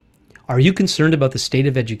Are you concerned about the state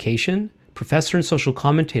of education? Professor and social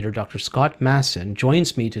commentator Dr. Scott Masson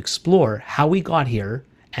joins me to explore how we got here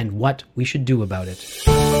and what we should do about it.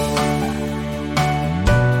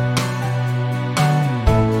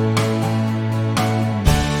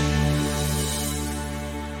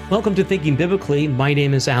 Welcome to Thinking Biblically. My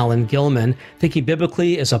name is Alan Gilman. Thinking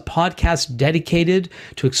Biblically is a podcast dedicated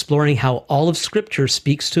to exploring how all of Scripture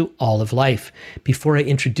speaks to all of life. Before I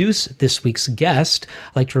introduce this week's guest,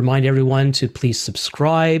 I'd like to remind everyone to please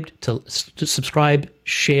subscribe,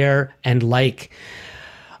 share, and like.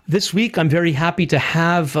 This week, I'm very happy to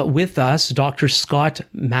have with us Dr. Scott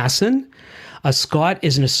Masson. Scott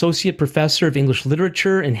is an associate professor of English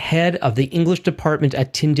literature and head of the English department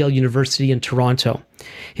at Tyndale University in Toronto.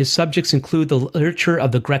 His subjects include the literature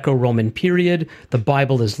of the Greco-Roman period, the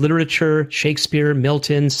Bible as literature, Shakespeare,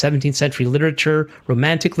 Milton, 17th century literature,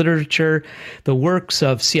 romantic literature, the works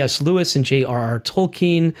of C.S. Lewis and J.R.R.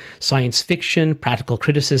 Tolkien, science fiction, practical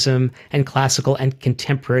criticism, and classical and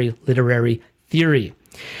contemporary literary theory.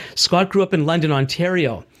 Scott grew up in London,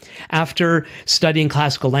 Ontario. After studying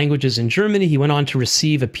classical languages in Germany, he went on to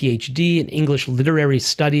receive a PhD in English literary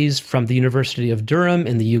studies from the University of Durham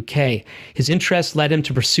in the UK. His interests led him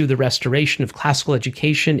to pursue the restoration of classical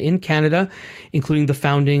education in Canada, including the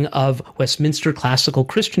founding of Westminster Classical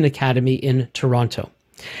Christian Academy in Toronto.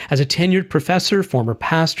 As a tenured professor, former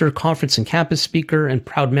pastor, conference and campus speaker, and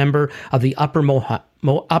proud member of the Upper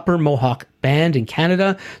Mohawk Band in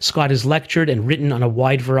Canada, Scott has lectured and written on a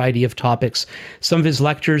wide variety of topics. Some of his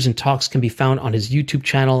lectures and talks can be found on his YouTube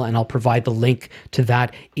channel, and I'll provide the link to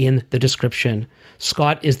that in the description.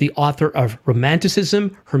 Scott is the author of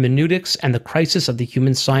Romanticism, Hermeneutics, and the Crisis of the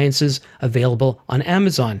Human Sciences, available on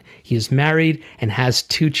Amazon. He is married and has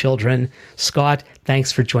 2 children. Scott,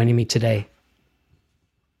 thanks for joining me today.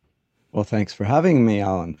 Well, thanks for having me,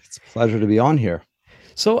 Alan. It's a pleasure to be on here.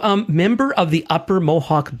 So, member of the Upper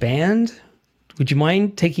Mohawk Band, would you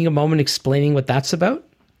mind taking a moment explaining what that's about?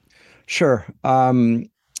 Sure.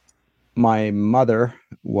 My mother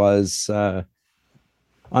was,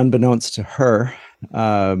 unbeknownst to her,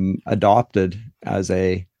 adopted as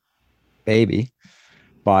a baby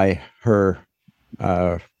by her,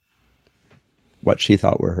 what she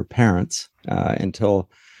thought were her parents, until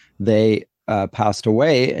they passed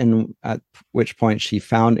away, and at which point she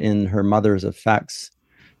found in her mother's effects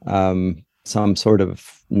some sort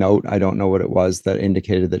of note, I don't know what it was, that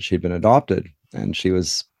indicated that she'd been adopted. And she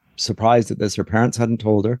was surprised at this. Her parents hadn't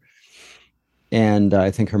told her. And I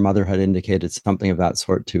think her mother had indicated something of that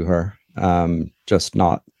sort to her, just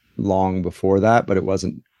not long before that, but it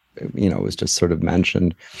wasn't, it was just sort of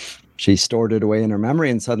mentioned. She stored it away in her memory,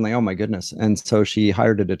 and suddenly, oh my goodness. And so she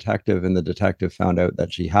hired a detective, and the detective found out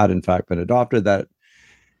that she had in fact been adopted.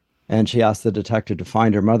 And she asked the detective to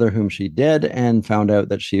find her mother, whom she did, and found out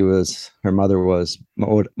that her mother was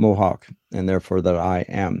Mohawk, and therefore that I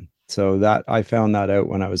am. So that I found that out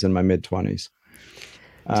when I was in my mid-20s.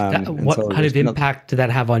 What kind of impact did that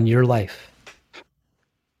have on your life?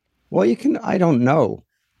 Well, I don't know.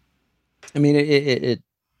 I mean, it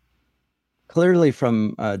clearly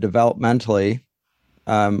from developmentally,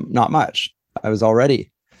 not much. I was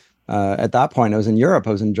already, at that point, I was in Europe.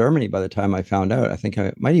 I was in Germany by the time I found out. I think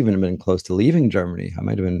I might even have been close to leaving Germany. I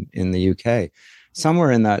might have been in the UK, somewhere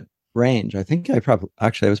in that range. I think I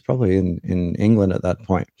was probably in England at that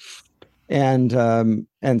point. And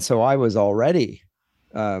so I was already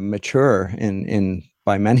mature in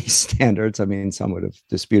by many standards. I mean, some would have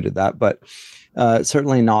disputed that, but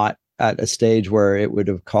certainly not at a stage where it would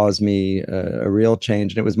have caused me a real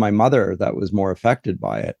change. And it was my mother that was more affected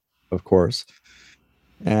by it, of course.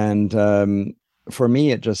 And for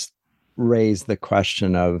me, it just raised the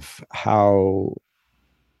question of how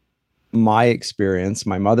my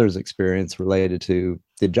mother's experience related to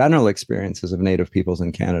the general experiences of Native peoples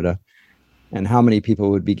in Canada, and how many people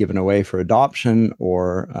would be given away for adoption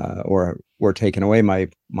or were taken away. My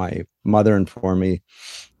mother informed me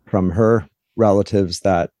from her relatives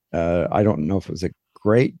that I don't know if it was a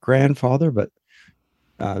great grandfather, but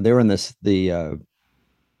they were in the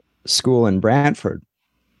school in Brantford.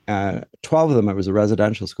 12 of them, it was a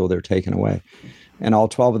residential school, they were taken away, and all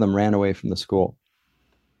 12 of them ran away from the school.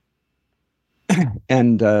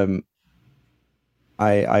 And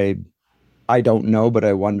I don't know, but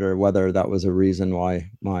I wonder whether that was a reason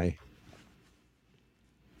why my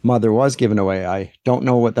mother was given away. I don't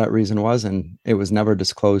know what that reason was, and it was never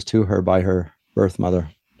disclosed to her by her birth mother.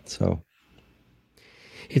 So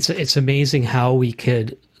it's amazing how we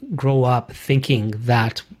could grow up thinking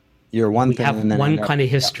that you're one thing, have and then one kind of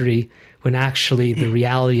history when actually the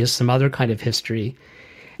reality is some other kind of history.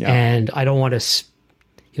 Yeah. And I don't want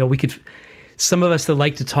to, we could some of us that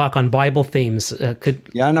like to talk on Bible themes could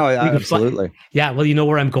Yeah, no, we yeah, could absolutely. yeah, well, you know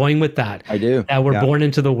where I'm going with that. I do. We're Yeah. born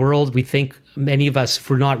into the world. We think many of us, if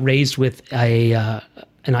we're not raised with a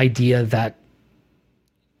an idea that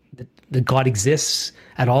God exists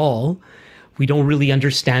at all, we don't really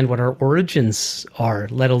understand what our origins are,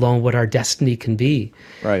 let alone what our destiny can be.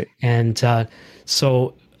 Right. And the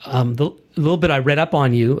little bit I read up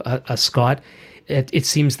on you, Scott, it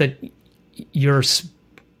seems that your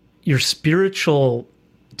your spiritual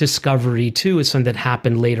discovery too is something that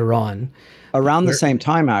happened later on. Around the same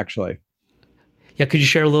time, actually. Yeah, could you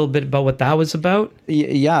share a little bit about what that was about?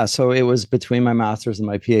 Yeah. So it was between my master's and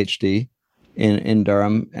my PhD in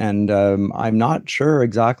Durham, and I'm not sure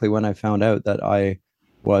exactly when I found out that I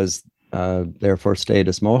was therefore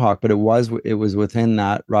status Mohawk, but it was within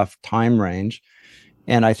that rough time range,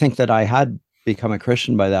 and I think that I had become a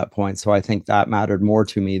Christian by that point, so I think that mattered more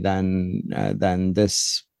to me than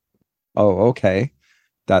this. Oh, okay,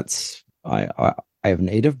 that's I have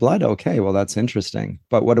native blood. Okay, well that's interesting,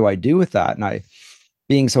 but what do I do with that? And I,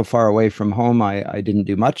 being so far away from home, I didn't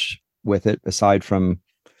do much with it aside from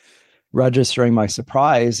registering my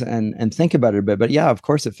surprise and think about it a bit. But yeah, of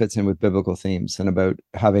course it fits in with biblical themes and about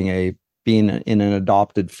having a being in an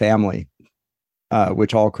adopted family,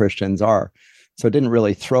 which all Christians are. So it didn't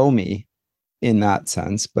really throw me in that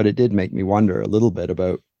sense, but it did make me wonder a little bit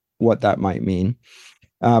about what that might mean.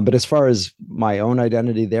 But as far as my own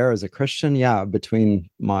identity there as a Christian, yeah, between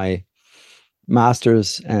my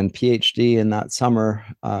master's and PhD in that summer,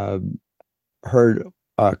 heard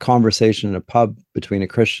a conversation in a pub between a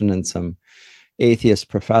Christian and some atheist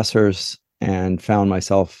professors, and found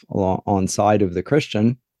myself on side of the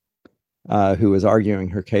Christian, who was arguing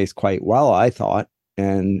her case quite well, I thought,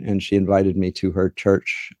 and she invited me to her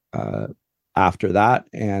church after that,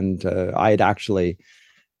 and I had actually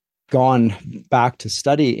gone back to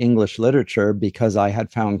study English literature because I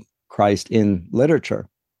had found Christ in literature.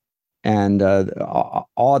 And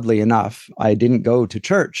oddly enough, I didn't go to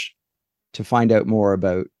church to find out more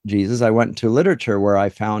about Jesus. I went to literature where I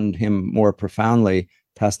found him more profoundly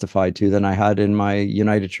testified to than I had in my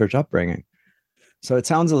United Church upbringing. So it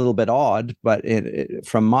sounds a little bit odd, but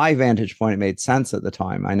from my vantage point, it made sense at the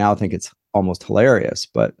time. I now think it's almost hilarious,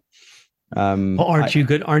 but Well,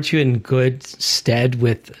 aren't you in good stead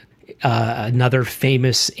with another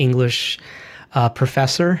famous English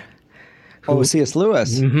professor? C.S.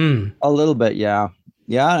 Lewis. Mm-hmm. A little bit, yeah.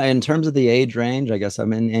 Yeah, in terms of the age range, I guess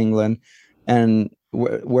I'm in England, and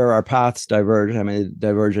where our paths diverge, I mean,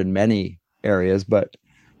 diverge in many areas, but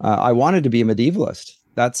I wanted to be a medievalist.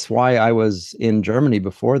 That's why I was in Germany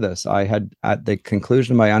before this. I had, at the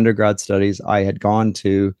conclusion of my undergrad studies, I had gone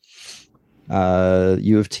to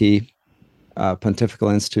U of T, Pontifical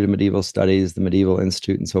Institute of Medieval Studies, the Medieval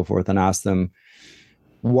Institute, and so forth, and asked them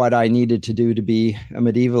what I needed to do to be a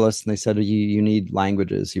medievalist. And they said, you need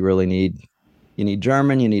languages. You really need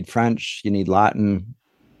German, you need French, you need Latin.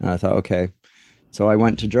 And I thought, okay. So I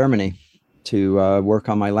went to Germany to work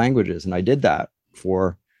on my languages. And I did that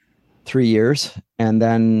for 3 years, and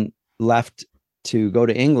then left to go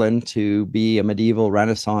to England to be a medieval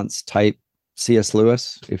Renaissance type C.S.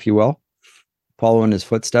 Lewis, if you will, follow in his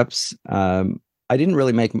footsteps. I hadn't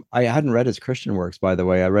read his Christian works, by the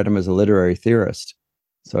way. I read him as a literary theorist.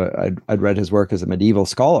 So I'd read his work as a medieval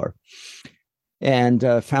scholar, and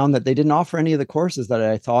found that they didn't offer any of the courses that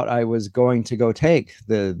I thought I was going to go take.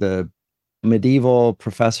 The medieval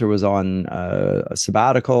professor was on a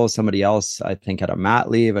sabbatical. Somebody else, I think, had a mat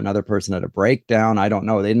leave. Another person had a breakdown. I don't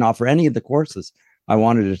know. They didn't offer any of the courses I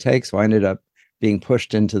wanted to take. So I ended up being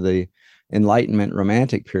pushed into the Enlightenment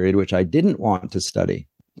Romantic period, which I didn't want to study.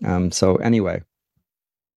 So anyway,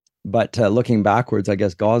 but looking backwards, I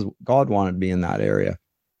guess God wanted me in that area.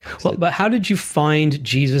 Well, but how did you find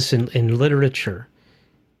Jesus in literature?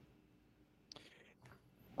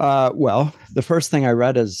 Well, the first thing I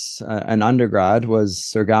read as an undergrad was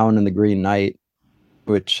Sir Gawain and the Green Knight,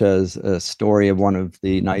 which is a story of one of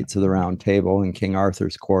the Knights of the Round Table in King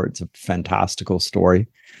Arthur's court. It's a fantastical story.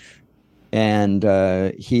 And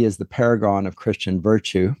he is the paragon of Christian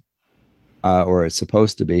virtue, or is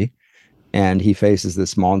supposed to be. And he faces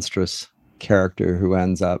this monstrous character who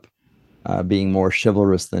ends up being more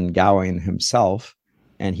chivalrous than Gawain himself.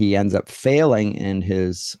 And he ends up failing in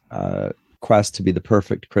his quest to be the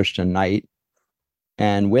perfect Christian knight.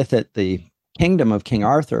 And with it, the kingdom of King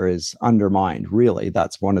Arthur is undermined, really.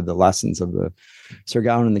 That's one of the lessons of the Sir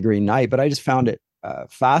Gawain and the Green Knight. But I just found it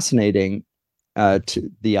fascinating,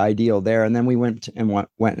 to the ideal there. And then we went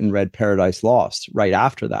and read Paradise Lost right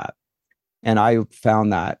after that. And I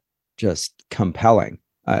found that just compelling.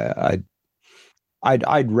 I'd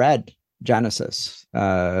read Genesis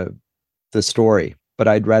the story, but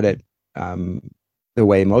I'd read it um, the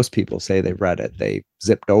way most people say they've read it. They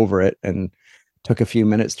zipped over it and took a few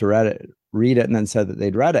minutes to read it, and then said that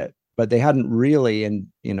they'd read it, but they hadn't really, and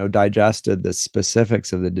digested the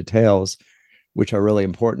specifics of the details, which are really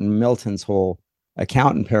important. Milton's whole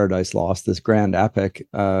account in Paradise Lost, this grand epic,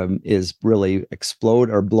 is really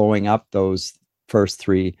blowing up those first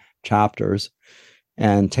 3 chapters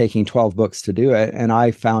and taking 12 books to do it. And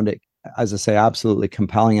I found it, as I say, absolutely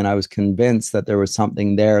compelling. And I was convinced that there was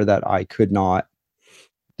something there that I could not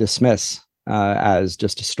dismiss as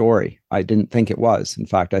just a story. I didn't think it was. In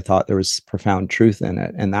fact, I thought there was profound truth in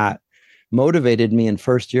it. And that motivated me in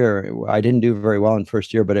first year. I didn't do very well in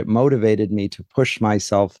first year, but it motivated me to push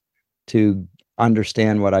myself to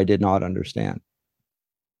understand what I did not understand.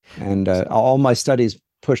 And all my studies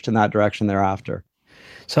pushed in that direction thereafter.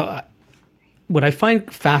 So what I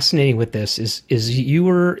find fascinating with this is you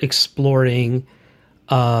were exploring,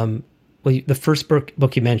 the first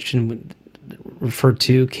book you mentioned referred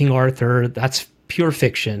to King Arthur. That's pure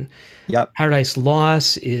fiction. Yep. Paradise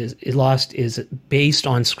Lost is based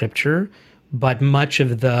on scripture, but much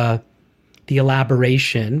of the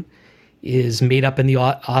elaboration is made up in the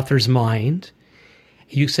author's mind.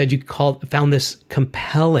 You said you found this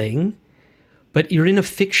compelling, but you're in a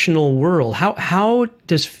fictional world. How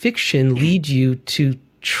does fiction lead you to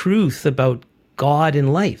truth about God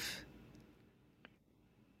and life?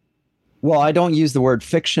 Well, I don't use the word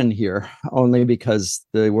fiction here only because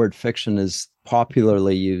the word fiction is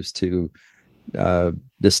popularly used to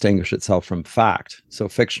distinguish itself from fact. So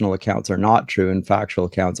fictional accounts are not true and factual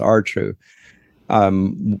accounts are true.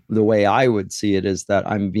 The way I would see it is that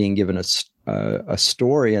I'm being given a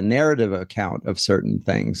story, a narrative account of certain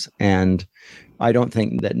things. And I don't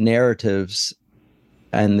think that narratives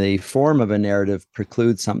and the form of a narrative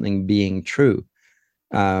precludes something being true.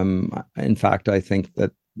 In fact, I think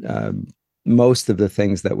that most of the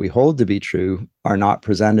things that we hold to be true are not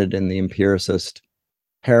presented in the empiricist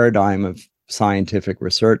paradigm of scientific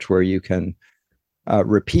research, where you can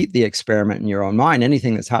repeat the experiment in your own mind.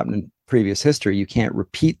 Anything that's happened in previous history, you can't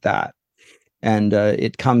repeat that. And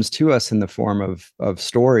it comes to us in the form of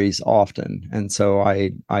stories often. And so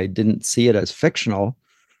I didn't see it as fictional.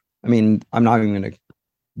 I mean, I'm not even going to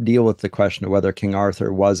deal with the question of whether King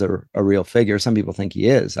Arthur was a real figure. Some people think he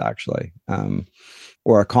is, actually,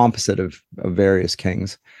 or a composite of various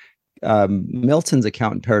kings. Milton's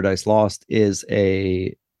account in Paradise Lost is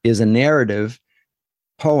a narrative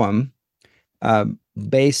poem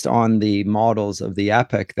based on the models of the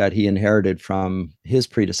epic that he inherited from his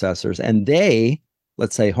predecessors. And they,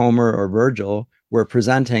 let's say Homer or Virgil, were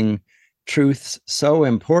presenting truths so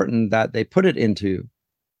important that they put it into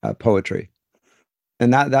poetry.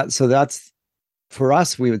 And so that's, for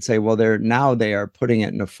us, we would say, well, they are putting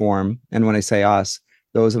it in a form. And when I say us,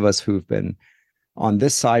 those of us who've been on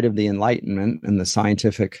this side of the Enlightenment and the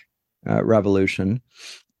scientific revolution,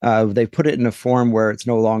 they put it in a form where it's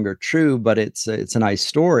no longer true, but it's a nice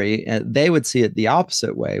story. And they would see it the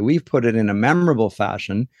opposite way. We've put it in a memorable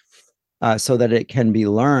fashion so that it can be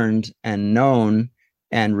learned and known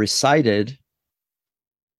and recited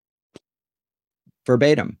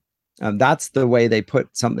verbatim. That's the way they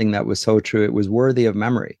put something that was so true. It was worthy of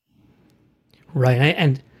memory. Right.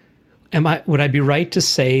 And would I be right to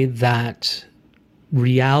say that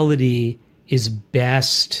reality is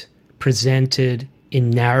best presented in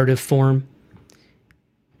narrative form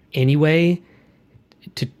anyway,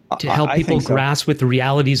 to help people grasp with the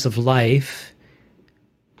realities of life?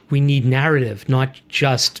 We need narrative, not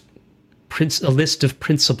just a list of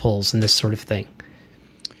principles and this sort of thing.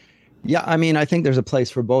 Yeah, I mean, I think there's a place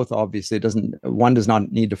for both. Obviously, one does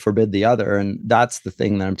not need to forbid the other, and that's the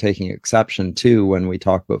thing that I'm taking exception to when we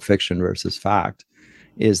talk about fiction versus fact,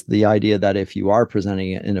 is the idea that if you are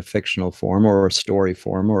presenting it in a fictional form or a story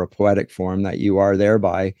form or a poetic form, that you are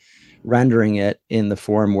thereby rendering it in the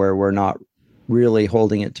form where we're not really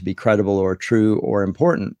holding it to be credible or true or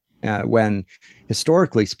important. When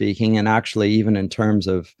historically speaking, and actually even in terms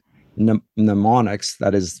of mnemonics,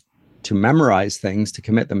 that is, to memorize things, to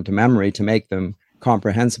commit them to memory, to make them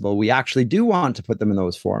comprehensible, we actually do want to put them in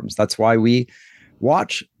those forms. That's why we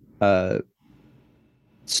watch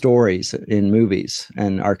stories in movies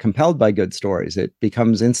and are compelled by good stories. It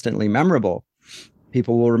becomes instantly memorable.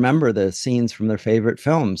 People will remember the scenes from their favorite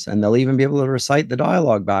films, and they'll even be able to recite the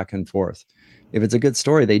dialogue back and forth. If it's a good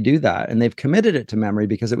story, they do that, and they've committed it to memory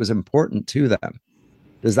because it was important to them.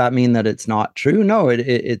 Does that mean that it's not true? No,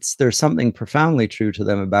 it's there's something profoundly true to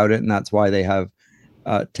them about it, and that's why they have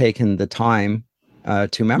taken the time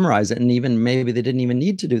to memorize it. And even maybe they didn't even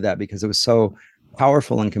need to do that because it was so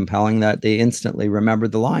powerful and compelling that they instantly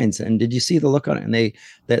remembered the lines. And did you see the look on it?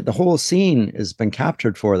 And the whole scene has been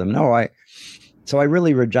captured for them. So I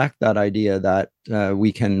really reject that idea that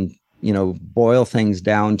we can, boil things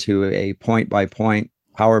down to a point by point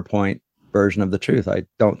PowerPoint version of the truth. I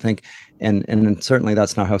don't think, and certainly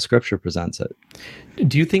that's not how Scripture presents it.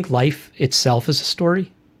 Do you think life itself is a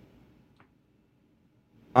story?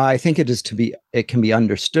 I think it can be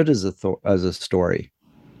understood as a story,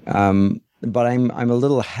 but I'm a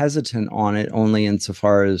little hesitant on it only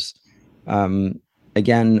insofar as,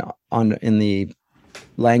 again, in the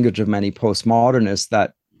language of many postmodernists,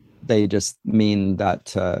 that they just mean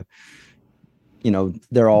that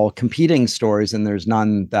they're all competing stories, and there's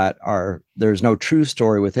no true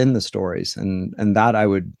story within the stories, and that I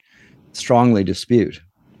would strongly dispute.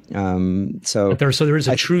 So there is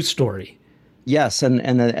a true story. Yes,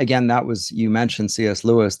 and again, that was, you mentioned C.S.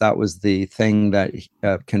 Lewis. That was the thing that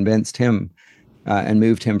convinced him and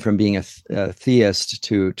moved him from being a theist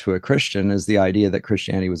to a Christian, is the idea that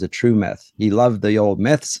Christianity was a true myth. He loved the old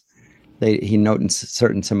myths. He noted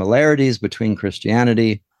certain similarities between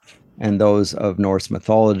Christianity and those of Norse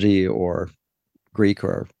mythology or Greek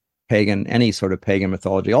or pagan, any sort of pagan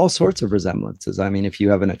mythology, all sorts of resemblances. I mean, if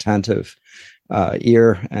you have an attentive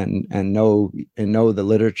ear and know the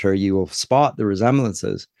literature, you will spot the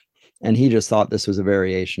resemblances. And he just thought this was a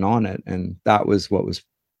variation on it, and that was what was,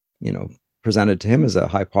 presented to him as a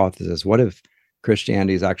hypothesis. What if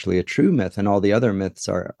Christianity is actually a true myth, and all the other myths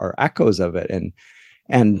are echoes of it,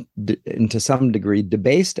 and to some degree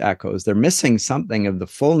debased echoes? They're missing something of the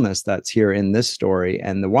fullness that's here in this story,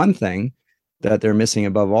 and the one thing that they're missing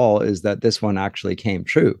above all is that this one actually came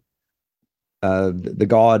true. The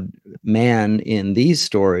God man in these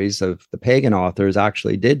stories of the pagan authors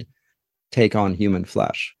actually did take on human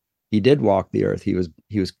flesh. He did walk the earth. He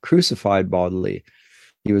was crucified bodily.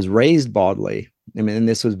 He was raised bodily. I mean, and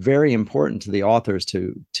this was very important to the authors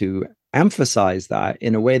to emphasize that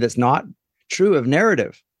in a way that's not true of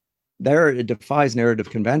narrative. It defies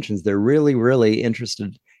narrative conventions. They're really, really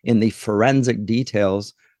interested in the forensic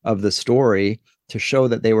details of the story to show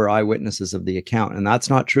that they were eyewitnesses of the account, and that's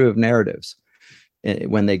not true of narratives.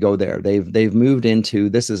 When they go there, they've moved into,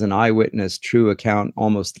 this is an eyewitness true account,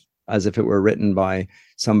 almost as if it were written by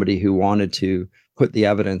somebody who wanted to put the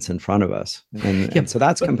evidence in front of us, and so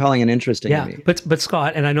that's compelling and interesting to me. But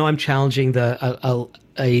Scott, and I know I'm challenging a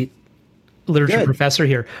literature professor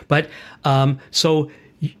here, but so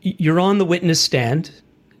you're on the witness stand,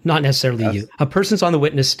 not necessarily you. A person's on the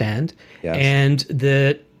witness stand, and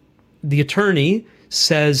the attorney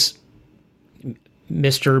says,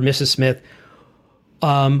 Mr. or Mrs. Smith,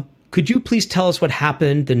 could you please tell us what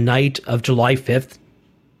happened the night of July 5th,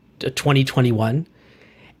 2021?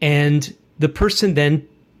 And the person then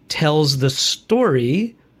tells the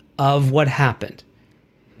story of what happened.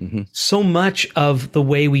 Mm-hmm. So much of the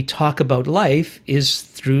way we talk about life is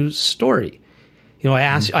through story. I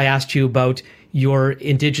asked you about your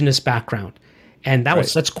Indigenous background, and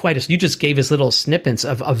that's quite you just gave us little snippets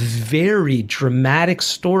of a very dramatic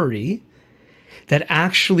story that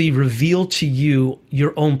actually reveal to you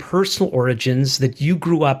your own personal origins, that you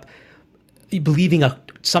grew up believing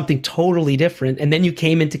something totally different, and then you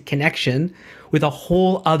came into connection with a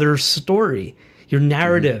whole other story. Your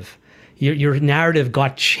narrative, your narrative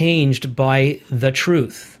got changed by the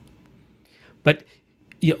truth. But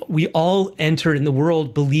we all enter in the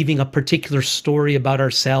world believing a particular story about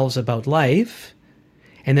ourselves, about life,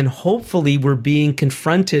 and then hopefully we're being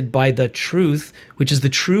confronted by the truth, which is the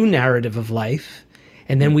true narrative of life.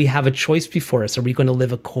 And then we have a choice before us. Are we going to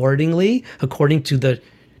live according to the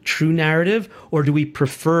true narrative, or do we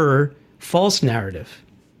prefer false narrative?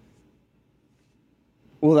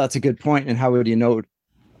 Well, that's a good point. And how would you know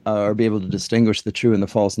or be able to distinguish the true and the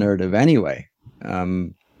false narrative anyway?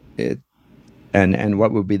 And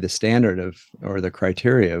what would be the standard or the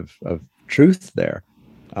criteria of truth there?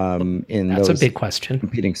 That's a big question.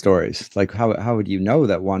 Competing stories, like how would you know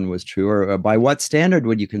that one was true, or by what standard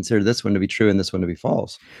would you consider this one to be true and this one to be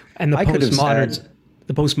false? And the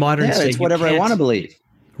postmoderns say it's whatever I want to believe.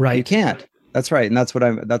 Right, you can't. That's right, and that's what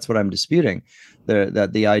I'm disputing.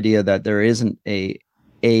 The idea that there isn't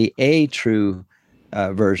a true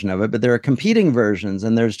version of it, but there are competing versions,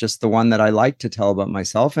 and there's just the one that I like to tell about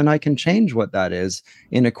myself, and I can change what that is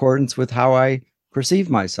in accordance with how I perceive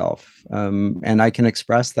myself, and I can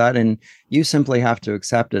express that, and you simply have to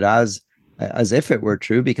accept it as if it were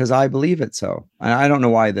true because I believe it so. And I don't know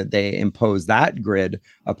why that they impose that grid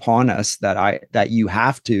upon us, that you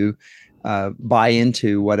have to buy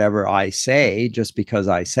into whatever I say just because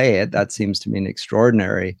I say it. That seems to me an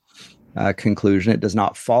extraordinary conclusion. It does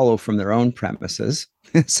not follow from their own premises.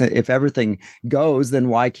 So if everything goes, then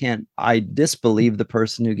why can't I disbelieve the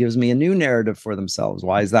person who gives me a new narrative for themselves?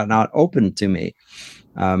 Why is that not open to me?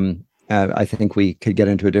 I think we could get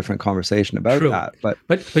into a different conversation about True. that.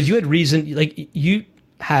 But you had reason, like you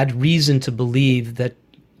had reason to believe that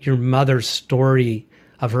your mother's story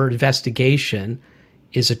of her investigation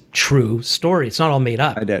is a true story. It's not all made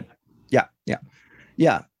up. I did.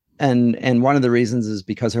 Yeah. And one of the reasons is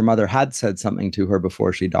because her mother had said something to her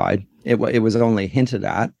before she died. It was only hinted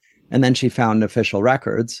at, and then she found official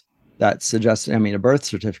records that suggested, a birth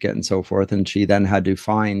certificate and so forth, and she then had to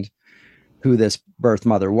find who this birth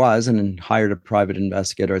mother was and hired a private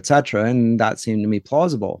investigator, etc. And that seemed to me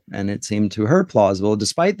plausible, and it seemed to her plausible,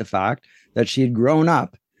 despite the fact that she had grown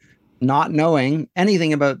up not knowing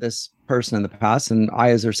anything about this person in the past, and I,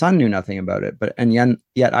 as her son, knew nothing about it. And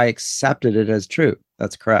yet I accepted it as true.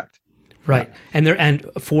 That's correct. Right, yeah. and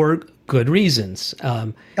for good reasons.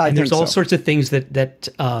 And there's all sorts of things that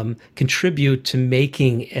contribute to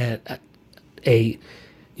making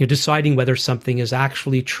deciding whether something is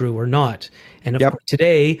actually true or not. And of course,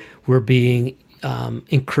 today we're being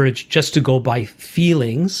encouraged just to go by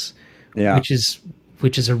feelings, which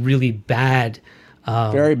is a really bad,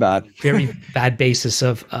 very bad basis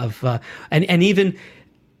of and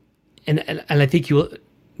I think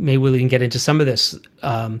maybe we can get into some of this.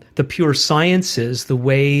 The pure sciences, the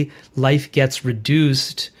way life gets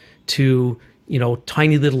reduced to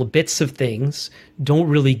tiny little bits of things, don't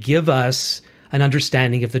really give us an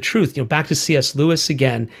understanding of the truth. Back to C.S. Lewis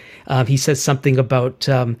again. He says something about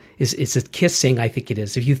is it kissing? I think it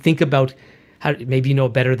is. If you think about how, maybe you know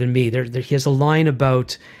better than me. He has a line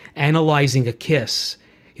about analyzing a kiss.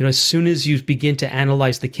 As soon as you begin to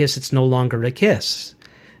analyze the kiss, it's no longer a kiss.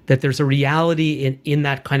 That there's a reality in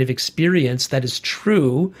that kind of experience that is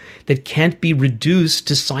true, that can't be reduced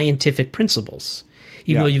to scientific principles.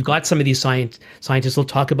 Even though you've got some of these scientists will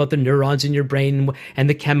talk about the neurons in your brain and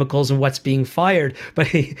the chemicals and what's being fired.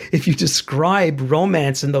 But if you describe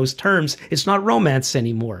romance in those terms, it's not romance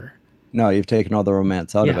anymore. No, you've taken all the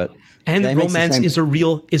romance out of it. And romance is a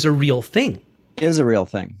real thing. Is a real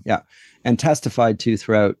thing, yeah. And testified to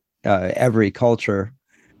throughout every culture,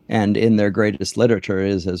 and in their greatest literature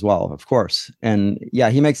is as well, of course. And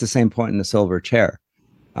he makes the same point in The Silver Chair,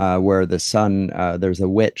 where the son, there's a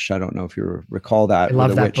witch. I don't know if you recall that. I love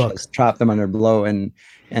the that witch book. Has trapped them under blow, and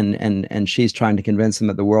she's trying to convince them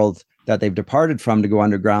that the world that they've departed from to go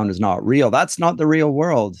underground is not real. That's not the real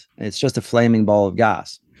world. It's just a flaming ball of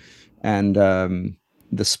gas. And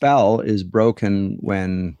the spell is broken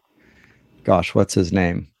when, gosh, what's his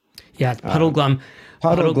name? Yeah, Puddleglum.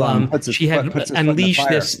 Puddleglum. She had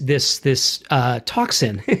unleashed this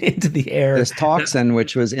toxin into the air. This toxin,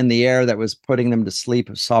 which was in the air, that was putting them to sleep,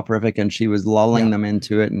 soporific, and she was lulling them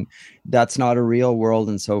into it. And that's not a real world,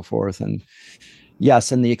 and so forth. And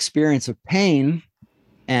yes, and the experience of pain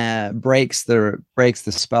breaks the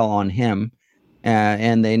spell on him.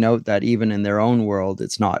 And they note that even in their own world,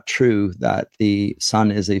 it's not true that the sun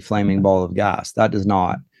is a flaming ball of gas. That does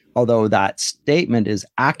not. Although that statement is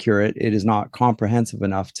accurate, it is not comprehensive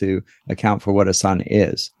enough to account for what a sun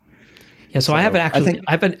is. Yeah, so I haven't actually.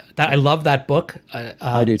 I love that book.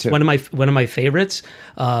 I do too. One of my favorites.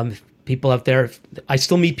 People out there, I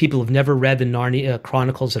still meet people who've never read the Narnia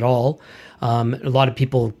Chronicles at all. A lot of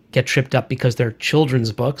people get tripped up because they're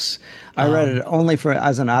children's books. I read it only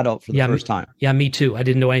as an adult for the first time. Yeah, me too. I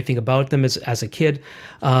didn't know anything about them as a kid.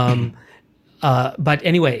 But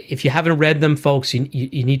anyway, if you haven't read them, folks, you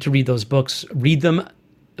need to read those books. Read them.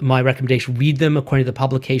 My recommendation, read them according to the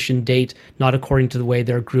publication date, not according to the way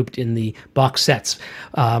they're grouped in the box sets.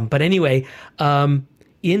 But anyway,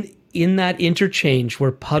 in that interchange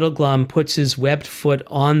where Puddleglum puts his webbed foot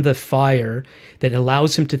on the fire that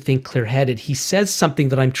allows him to think clear-headed, he says something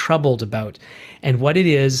that I'm troubled about. And what it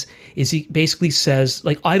is he basically says,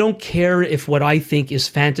 like, I don't care if what I think is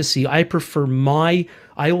fantasy. I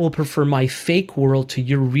will prefer my fake world to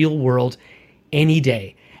your real world any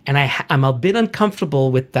day. And I'm a bit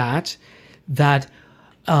uncomfortable with that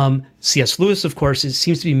C.S. Lewis, of course,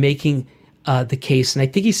 seems to be making the case. And I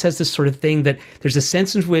think he says this sort of thing, that there's a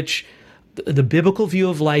sense in which the biblical view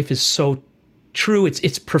of life is so true,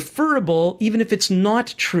 it's preferable, even if it's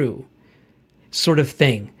not true, sort of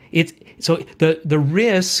thing. So the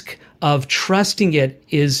risk of trusting it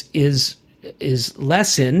is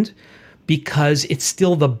lessened, because it's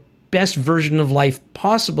still the best version of life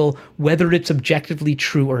possible, whether it's objectively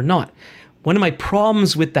true or not. One of my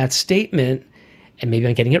problems with that statement, and maybe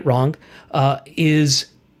I'm getting it wrong, is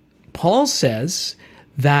Paul says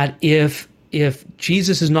that if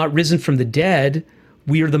Jesus is not risen from the dead,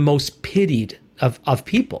 we are the most pitied of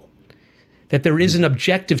people. that there is an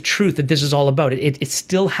objective truth that this is all about. It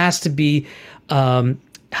still has to be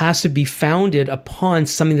founded upon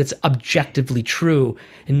something that's objectively true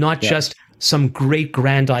and not just some great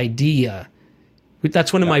grand idea.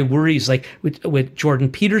 That's one of my worries, like with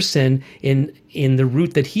Jordan Peterson in the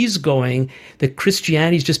route that he's going, that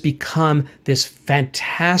Christianity's just become this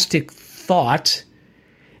fantastic thought,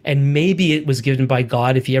 and maybe it was given by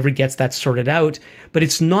God if he ever gets that sorted out. But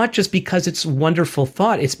it's not just because it's wonderful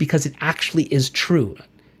thought; it's because it actually is true.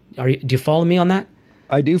 Do you follow me on that?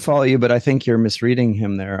 I do follow you, but I think you're misreading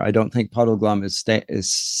him there. I don't think Puddleglum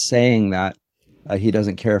is saying that he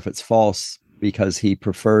doesn't care if it's false because he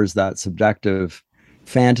prefers that subjective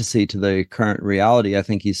fantasy to the current reality. I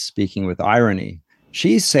think he's speaking with irony.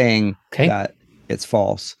 She's saying that it's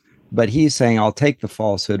false, but he's saying, I'll take the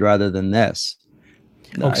falsehood rather than this.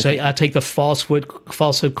 So I'll take the falsehood,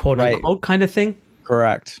 quote unquote, kind of thing?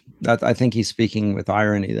 Correct. I think he's speaking with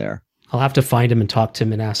irony there. I'll have to find him and talk to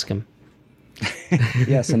him and ask him.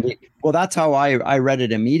 Yes, indeed. Well, that's how I read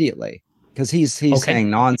it immediately, because he's saying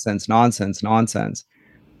nonsense.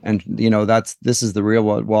 And, this is the real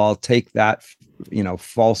world. Well, I'll take that,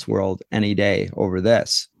 false world any day over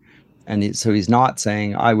this. And so he's not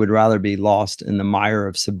saying I would rather be lost in the mire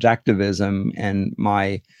of subjectivism and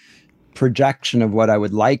my projection of what I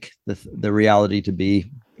would like the reality to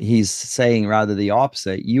be. He's saying rather the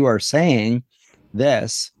opposite. You are saying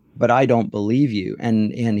this, but I don't believe you.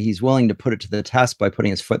 And he's willing to put it to the test by putting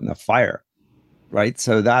his foot in the fire. Right.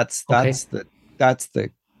 So that's the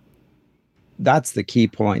key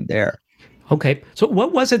point there. Okay. So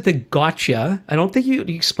what was it that got you? I don't think you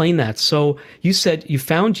explained that. So you said you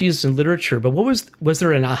found Jesus in literature, but what was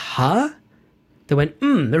there an aha that went,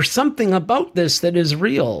 there's something about this that is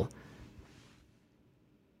real?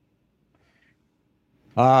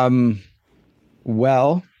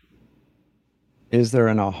 Well, is there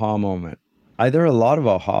an aha moment? There are a lot of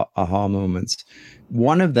aha moments.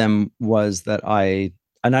 One of them was that I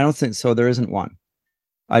don't think so. There isn't one.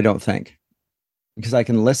 I don't think, because I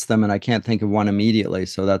can list them and I can't think of one immediately.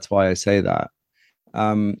 So that's why I say that.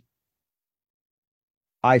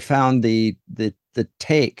 I found the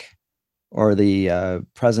take or the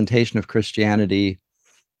presentation of Christianity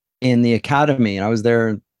in the academy, and I was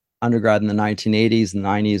there undergrad in the 1980s and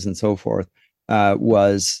 90s and so forth,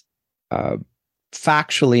 was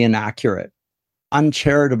factually inaccurate,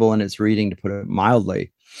 uncharitable in its reading, to put it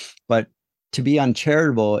mildly. But to be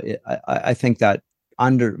uncharitable, I think that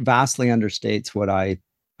vastly understates what I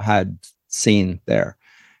had seen there.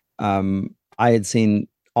 I had seen,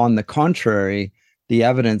 on the contrary, the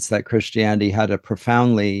evidence that Christianity had a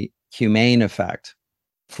profoundly humane effect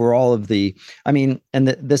for all of this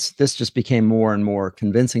just became more and more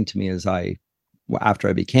convincing to me after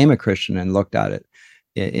I became a Christian and looked at it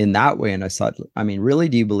in that way. And I thought, really,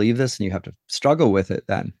 do you believe this? And you have to struggle with it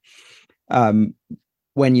then.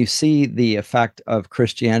 When you see the effect of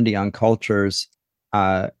Christianity on cultures,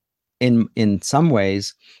 in some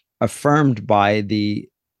ways affirmed by the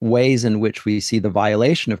ways in which we see the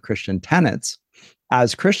violation of Christian tenets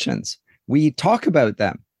as Christians, we talk about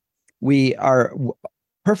them. We are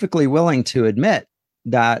perfectly willing to admit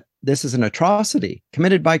that this is an atrocity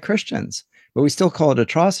committed by Christians, but we still call it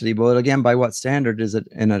atrocity. But again, by what standard is it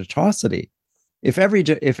an atrocity? If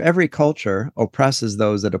every culture oppresses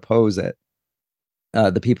those that oppose it,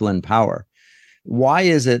 the people in power, why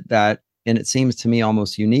is it that, and it seems to me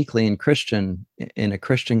almost uniquely in a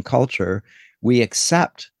Christian culture, we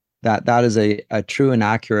accept that is a true and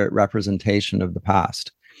accurate representation of the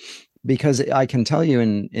past? Because I can tell you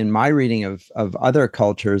in my reading of other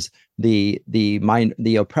cultures, the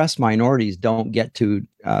oppressed minorities don't get to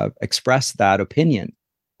express that opinion,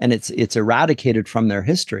 and it's eradicated from their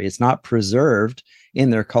history. It's not preserved in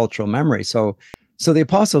their cultural memory. So the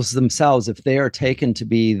apostles themselves, if they are taken to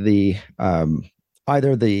be the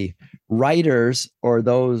either the writers or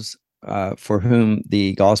those for whom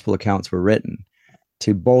the gospel accounts were written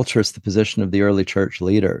to buttress the position of the early church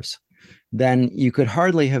leaders, then you could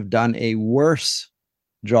hardly have done a worse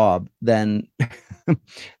job than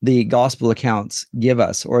the gospel accounts give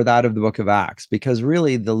us, or that of the book of Acts, because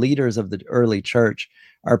really the leaders of the early church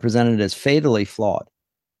are presented as fatally flawed.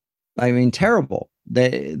 Terrible.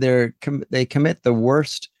 They commit the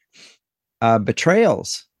worst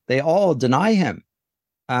betrayals. They all deny him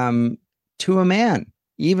to a man,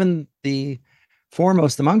 even the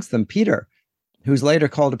foremost amongst them, Peter, who's later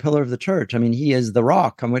called a pillar of the church. He is the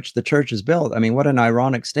rock on which the church is built. What an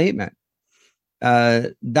ironic statement.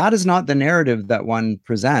 That is not the narrative that one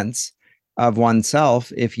presents of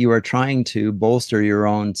oneself if you are trying to bolster your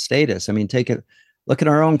own status. Look at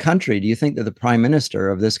our own country. Do you think that the prime minister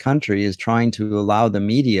of this country is trying to allow the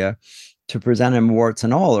media to present him warts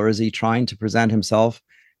and all, or is he trying to present himself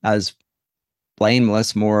as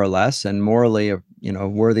blameless, more or less, and morally,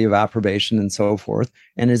 worthy of approbation and so forth?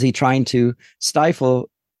 And is he trying to stifle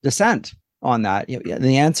dissent on that?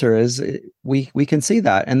 The answer is we can see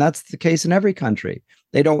that, and that's the case in every country.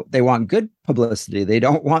 They want good publicity. They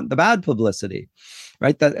don't want the bad publicity,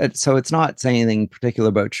 right? So it's not saying anything particular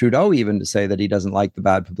about Trudeau even to say that he doesn't like the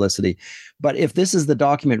bad publicity. But if this is the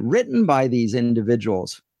document written by these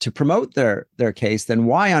individuals to promote their case, then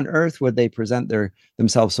why on earth would they present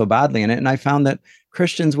themselves so badly in it? And I found that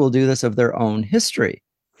Christians will do this of their own history.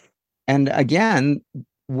 And again,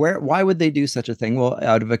 why would they do such a thing? Well,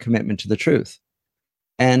 out of a commitment to the truth.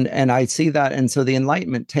 And I see that. And so the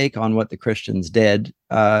Enlightenment take on what the Christians did,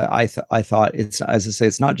 I thought, it's, as I say,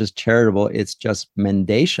 it's not just charitable, it's just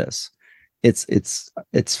mendacious. It's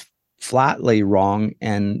flatly wrong,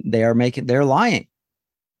 and they're lying.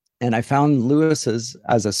 And I found Lewis's,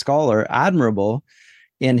 as a scholar, admirable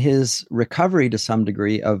in his recovery to some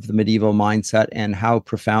degree of the medieval mindset and how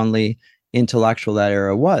profoundly intellectual that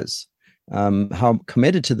era was, how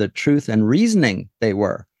committed to the truth and reasoning they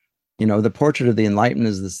were. The portrait of the Enlightenment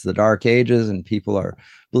is the Dark Ages, and people are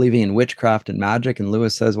believing in witchcraft and magic. And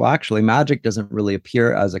Lewis says, well, actually, magic doesn't really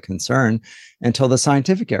appear as a concern until the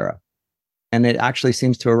scientific era. And it actually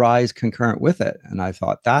seems to arise concurrent with it. And I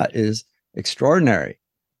thought that is extraordinary.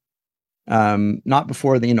 Not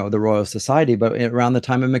before the Royal Society, but around the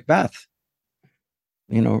time of Macbeth,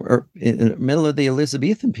 or in the middle of the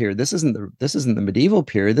Elizabethan period. This isn't the medieval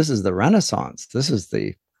period. This is the Renaissance. This is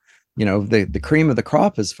the cream of the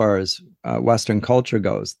crop as far as Western culture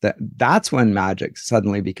goes. That's when magic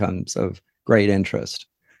suddenly becomes of great interest.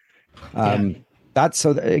 That's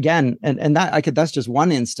so again, and that's just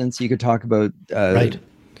one instance. You could talk about right.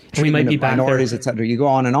 And we might be back minorities, there, etc. You go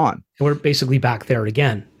on and on. And we're basically back there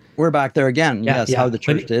again. We're back there again. Yes, how the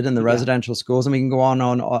church did in the residential schools, and we can go on.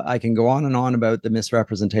 I can go on and on about the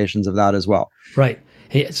misrepresentations of that as well. Right.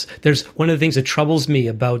 There's one of the things that troubles me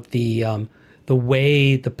about the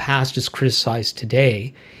way the past is criticized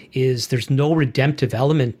today is there's no redemptive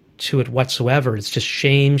element to it whatsoever. It's just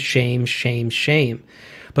shame, shame, shame, shame.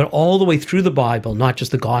 But all the way through the Bible, not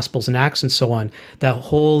just the Gospels and Acts and so on, that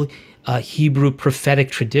whole Hebrew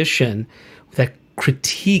prophetic tradition that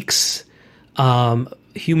critiques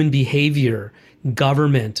human behavior,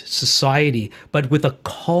 government, society, but with a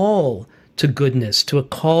call to goodness, to a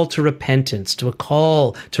call to repentance, to a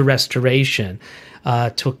call to restoration,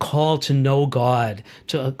 to a call to know God,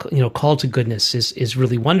 to a call to goodness is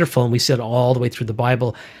really wonderful. And we see it all the way through the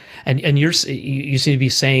Bible. And you seem to be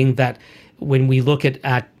saying that when we look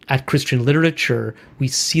at Christian literature, we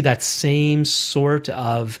see that same sort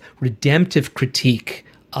of redemptive critique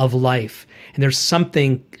of life. And there's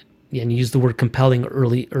something, and you use the word compelling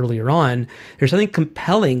earlier on, there's something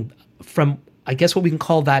compelling from, I guess, what we can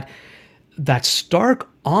call that stark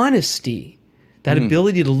honesty, that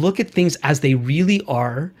ability to look at things as they really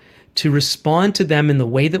are, to respond to them in the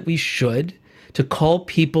way that we should, to call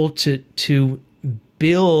people to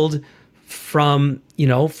build from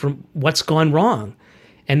what's gone wrong.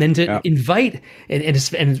 And then to invite,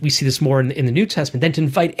 and we see this more in the New Testament, then to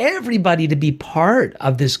invite everybody to be part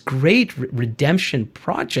of this great redemption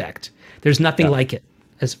project. There's nothing like it.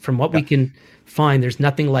 As from what we can find, there's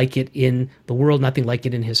nothing like it in the world, nothing like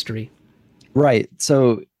it in history. Right.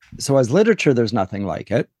 So as literature, there's nothing like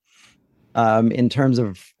it. In terms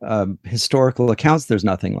of historical accounts, there's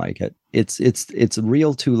nothing like it. It's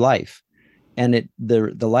real to life. And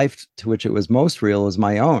the life to which it was most real was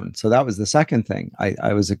my own. So that was the second thing.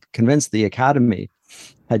 I was convinced the Academy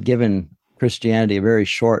had given Christianity a very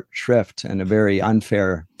short shrift and a very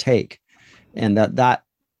unfair take, and that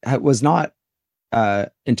was not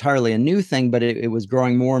entirely a new thing, but it was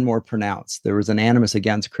growing more and more pronounced. There was an animus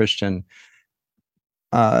against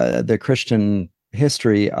the Christian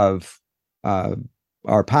history of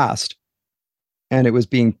our past, and it was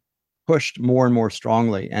being pushed more and more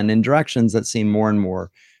strongly and in directions that seem more and more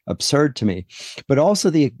absurd to me. But also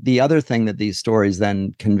the other thing that these stories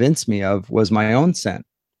then convinced me of was my own sin.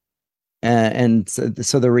 And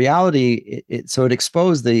so the reality, it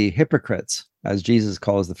exposed the hypocrites, as Jesus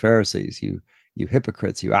calls the Pharisees, you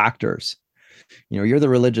hypocrites, you actors, you're the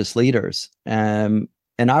religious leaders. And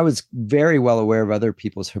I was very well aware of other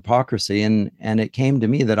people's hypocrisy. And it came to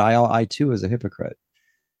me that I too was a hypocrite,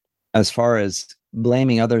 as far as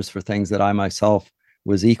blaming others for things that I myself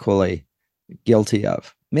was equally guilty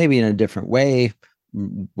of, maybe in a different way,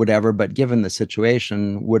 whatever. But given the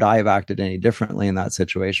situation, would I have acted any differently in that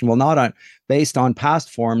situation? Well, not based on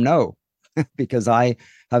past form, no, because I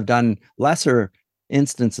have done lesser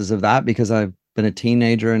instances of that, because I've been a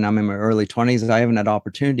teenager and I'm in my early 20s. I haven't had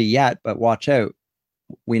opportunity yet, but watch out.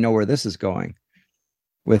 We know where this is going.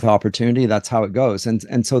 With opportunity, that's how it goes.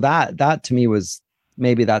 And so that to me was,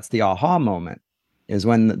 maybe that's the aha moment, is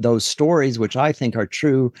when those stories, which I think are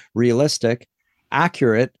true, realistic,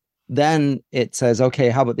 accurate, then it says, okay,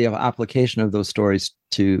 how about the application of those stories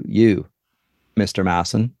to you, Mr.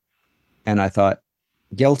 Masson? And I thought,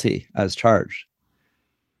 guilty as charged.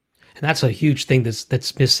 And that's a huge thing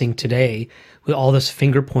that's missing today with all this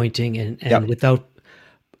finger pointing and Yep. without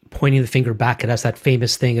pointing the finger back at us, that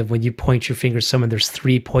famous thing of when you point your finger at someone, there's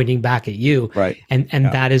three pointing back at you. Right. And Yeah.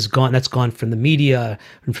 that is gone. That's gone from the media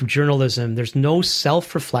and from journalism. There's no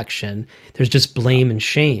self-reflection. There's just blame and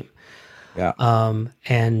shame. Yeah.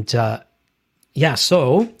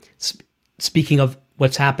 So speaking of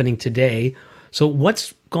what's happening today, so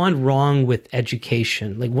what's gone wrong with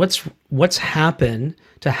education? Like what's happened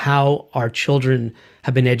to how our children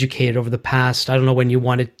have been educated over the past, I don't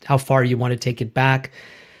know how far you want to take it back.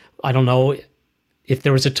 I don't know if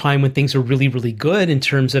there was a time when things were really, really good in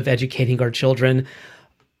terms of educating our children,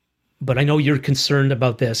 but I know you're concerned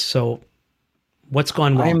about this. So what's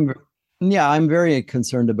gone wrong? I'm very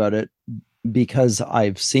concerned about it because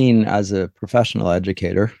I've seen, as a professional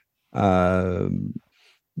educator,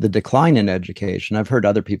 the decline in education. I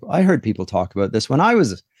heard people talk about this when I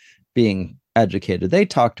was being educated. They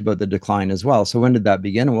talked about the decline as well. So when did that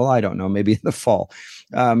begin? Well, I don't know, maybe in the fall.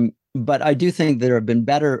 But I do think there have been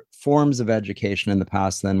better forms of education in the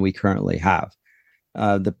past than we currently have.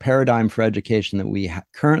 The paradigm for education that we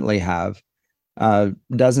currently have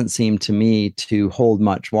doesn't seem to me to hold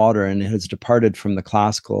much water, and it has departed from the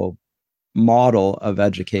classical model of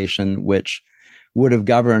education, which would have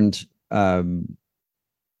governed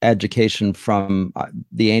education from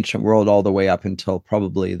the ancient world all the way up until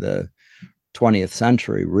probably the 20th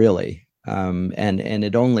century, really. And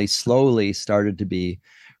it only slowly started to be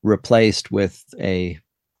replaced with a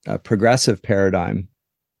progressive paradigm.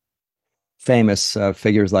 Famous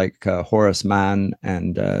figures like Horace Mann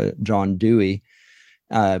and John Dewey,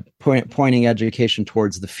 pointing education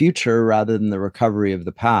towards the future rather than the recovery of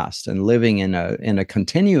the past, and living in a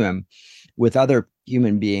continuum with other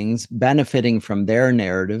human beings, benefiting from their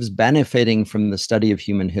narratives, benefiting from the study of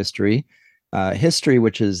human history,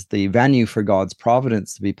 which is the venue for God's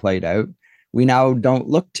providence to be played out. We now don't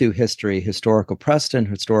look to history, historical precedent,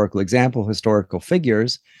 historical example, historical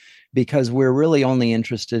figures, because we're really only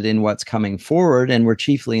interested in what's coming forward, and we're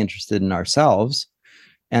chiefly interested in ourselves.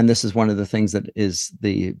 And this is one of the things that is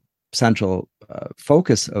the central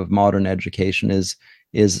focus of modern education is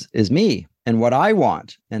me and what I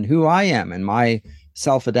want and who I am and my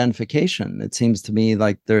self-identification. It seems to me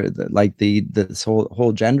like this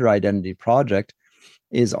whole gender identity project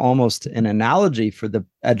is almost an analogy for the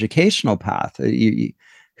educational path.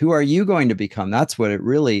 Who are you going to become? That's what it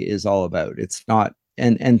really is all about. It's not,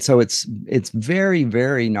 and so it's very,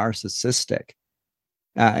 very narcissistic,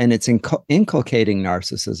 and it's inculcating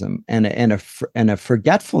narcissism and a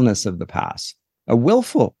forgetfulness of the past, a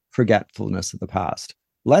willful forgetfulness of the past.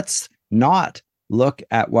 Let's not look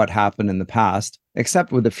at what happened in the past,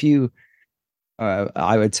 except with a few,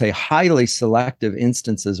 I would say, highly selective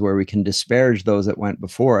instances where we can disparage those that went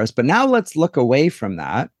before us. But now let's look away from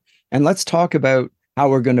that and let's talk about how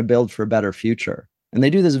we're going to build for a better future. And they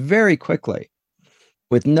do this very quickly,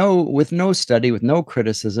 with no study, with no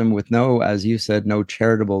criticism, with no, as you said, no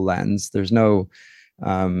charitable lens. There's no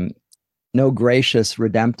gracious,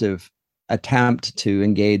 redemptive attempt to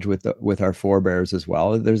engage with our forebears as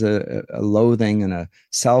well. There's a loathing and a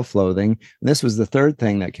self-loathing. And this was the third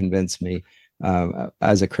thing that convinced me.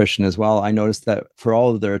 As a Christian as well, I noticed that for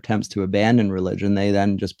all of their attempts to abandon religion, they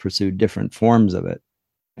then just pursued different forms of it,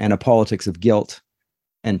 and a politics of guilt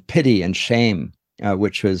and pity and shame,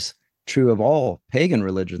 which was true of all pagan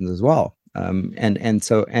religions as well.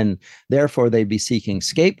 And therefore they'd be seeking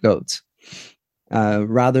scapegoats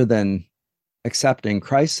rather than accepting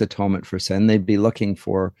Christ's atonement for sin. They'd be looking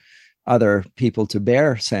for other people to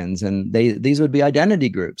bear sins, and these would be identity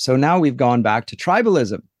groups. So now we've gone back to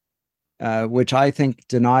tribalism. Which I think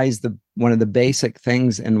denies one of the basic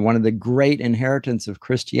things and one of the great inheritance of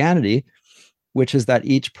Christianity, which is that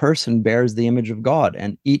each person bears the image of God,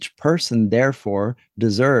 and each person therefore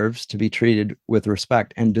deserves to be treated with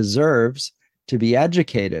respect and deserves to be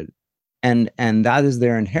educated, and that is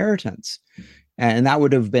their inheritance, and that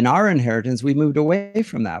would have been our inheritance. We moved away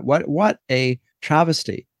from that. What a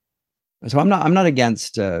travesty! So I'm not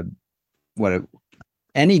against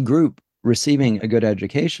any group receiving a good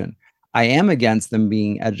education. I am against them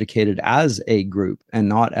being educated as a group and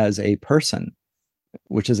not as a person,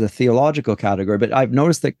 which is a theological category. But I've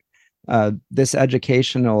noticed that this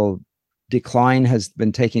educational decline has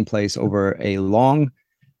been taking place over a long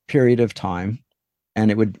period of time.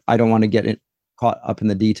 And I don't want to get caught up in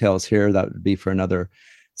the details here. That would be for another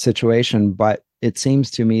situation. But it seems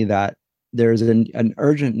to me that there's an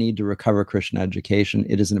urgent need to recover Christian education.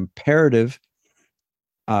 It is an imperative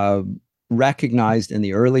recognized in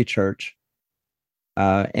the early church,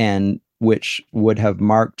 and which would have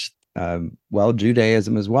marked,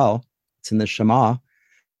 Judaism as well. It's in the Shema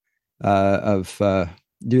of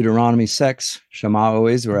Deuteronomy 6, Shema, O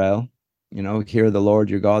Israel, hear the Lord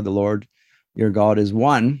your God, the Lord your God is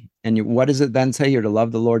one. And what does it then say? You're to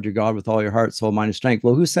love the Lord your God with all your heart, soul, mind, and strength.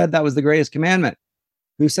 Well, who said that was the greatest commandment?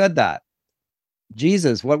 Who said that?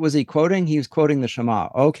 Jesus. What was he quoting? He was quoting the Shema.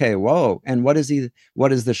 Okay, whoa. And what does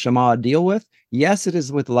the Shema deal with? Yes, it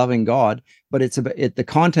is with loving God, but the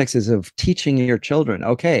context is of teaching your children.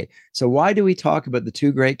 Okay, so why do we talk about the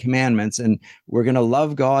two great commandments and we're going to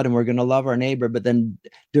love God and we're going to love our neighbor, but then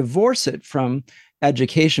divorce it from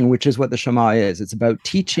education, which is what the Shema is? It's about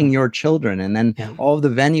teaching your children, and then all of the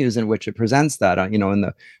venues in which it presents that, in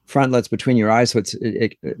the frontlets between your eyes. So it's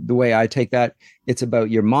the way I take that, it's about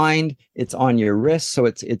your mind, it's on your wrist, so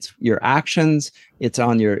it's your actions, it's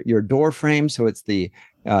on your door frame, so it's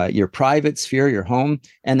your private sphere, your home,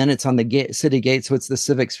 and then it's on the city gate, so it's the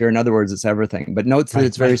civic sphere. In other words, it's everything. But note that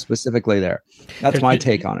it's very specifically there. That's my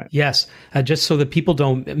take on it. Yes, just so that people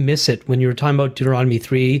don't miss it. When you were talking about Deuteronomy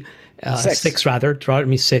 6,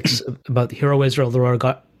 Deuteronomy 6, about hear, O Israel, the Lord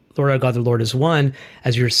our God, the Lord is one.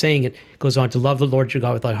 As you're saying, it goes on to love the Lord your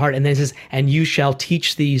God with thy heart, and then it says, and you shall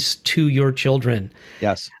teach these to your children.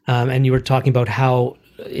 Yes, and you were talking about how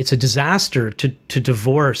it's a disaster to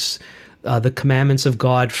divorce the commandments of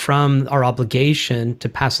God from our obligation to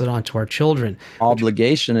pass it on to our children.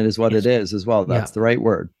 Obligation is what it is as well. That's the right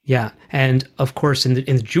word. Yeah. And of course, in the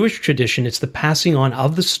Jewish tradition, it's the passing on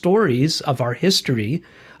of the stories of our history,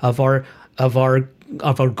 of our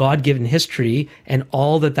God-given history, and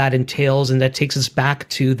all that entails, and that takes us back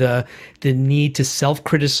to the need to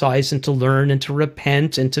self-criticize and to learn and to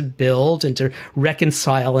repent and to build and to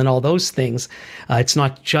reconcile and all those things. It's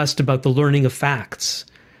not just about the learning of facts.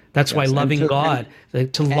 That's why loving God,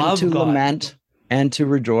 to love God, lament and to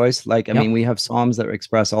rejoice. I mean, we have Psalms that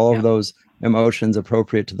express all of those emotions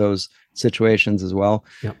appropriate to those situations as well.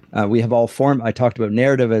 We have I talked about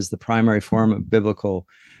narrative as the primary form of biblical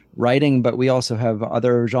writing, but we also have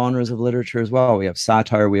other genres of literature as well. We have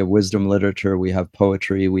satire, we have wisdom literature, we have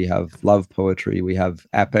poetry, we have love poetry, we have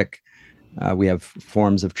epic, we have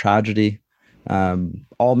forms of tragedy.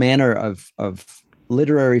 All manner of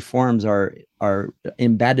literary forms are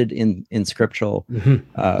embedded in scriptural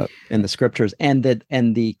in the scriptures, and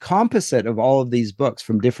the composite of all of these books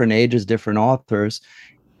from different ages, different authors,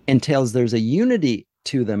 entails there's a unity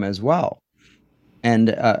to them as well, and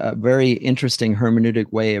a very interesting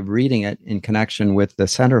hermeneutic way of reading it in connection with the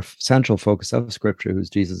central focus of Scripture, who's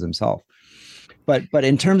Jesus himself. But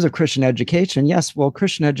in terms of Christian education, yes, well,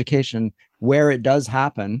 Christian education, where it does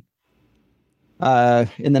happen,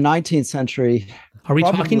 in the 19th century. Are we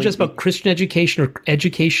talking just about Christian education or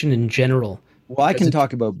education in general? Well, I can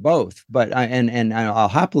talk about both, but I'll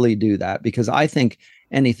happily do that, because I think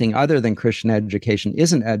anything other than Christian education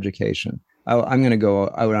isn't education. I'm going to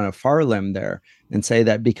go out on a far limb there and say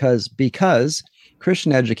that because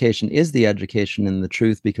Christian education is the education in the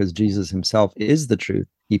truth, because Jesus himself is the truth.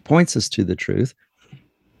 He points us to the truth.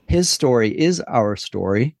 His story is our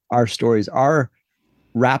story. Our stories are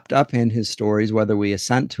wrapped up in his stories, whether we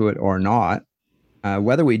assent to it or not.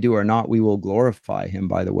 Whether we do or not, we will glorify him,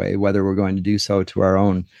 by the way, whether we're going to do so to our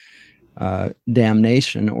own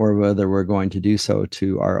damnation or whether we're going to do so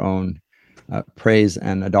to our own praise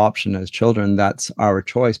and adoption as children. That's our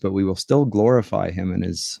choice, but we will still glorify him in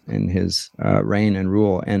his reign and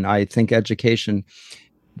rule. And I think education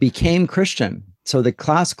became Christian. So the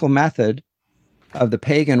classical method of the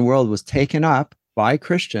pagan world was taken up by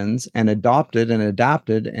Christians and adopted and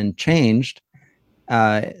adapted and changed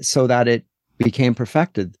so that it became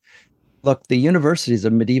perfected. Look, the university is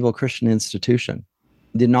a medieval Christian institution.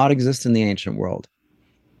 It did not exist in the ancient world.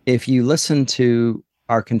 If you listen to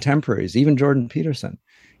our contemporaries, even Jordan Peterson,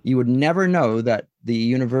 you would never know that the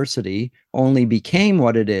university only became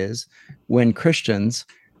what it is when Christians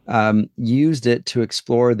used it to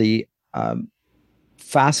explore the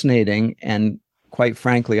fascinating and, quite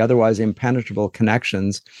frankly, otherwise impenetrable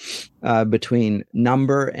connections between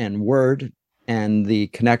number and word, and the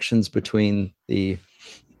connections between the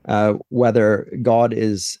whether God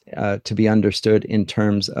is to be understood in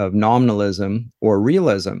terms of nominalism or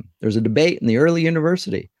realism. There's a debate in the early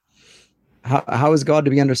university. How is God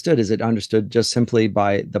to be understood? Is it understood just simply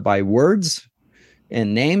by words?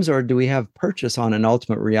 and names, or do we have purchase on an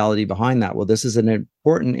ultimate reality behind that? Well, this is an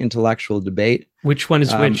important intellectual debate. Which one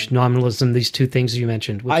is which? Nominalism, these two things you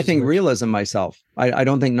mentioned. I think realism myself. I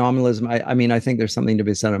don't think nominalism. I mean, I think there's something to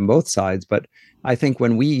be said on both sides, but I think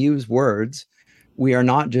when we use words, we are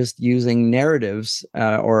not just using narratives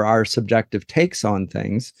or our subjective takes on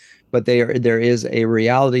things, but there is a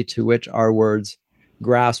reality to which our words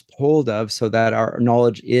grasp hold of, so that our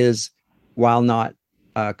knowledge is, while not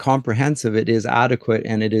comprehensive, it is adequate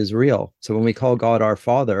and it is real. So when we call God our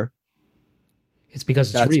Father, it's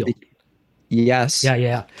because it's real. Yes.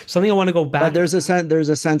 Yeah. Something I want to go back. But there's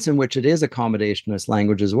a sense in which it is accommodationist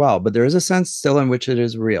language as well. But there is a sense still in which it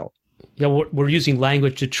is real. Yeah, we're using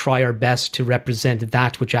language to try our best to represent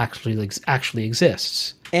that which actually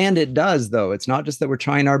exists. And it does, though. It's not just that we're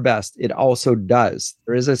trying our best. It also does.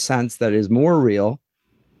 There is a sense that is more real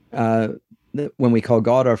when we call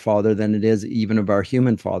God our Father than it is even of our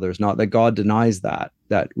human fathers. Not that God denies that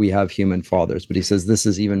we have human fathers, but he says this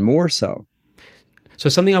is even more so. So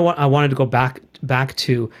something I wanted to go back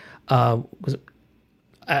to was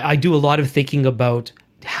I do a lot of thinking about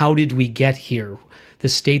how did we get here, the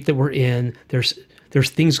state that we're in. There's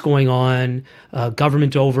things going on,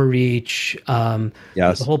 government overreach,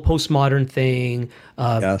 yes, the whole postmodern thing.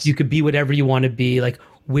 Yes. You could be whatever you want to be. Like,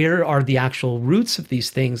 where are the actual roots of these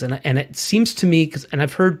things? And it seems to me, and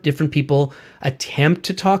I've heard different people attempt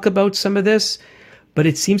to talk about some of this, but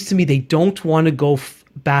it seems to me they don't want to go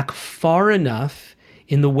back far enough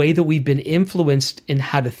in the way that we've been influenced in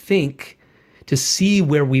how to think to see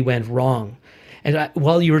where we went wrong. And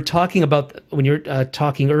while you were talking about, when you were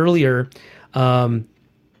talking earlier about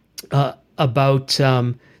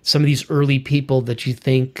some of these early people that you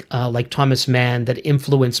think, like Thomas Mann, that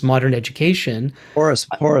influenced modern education. Horace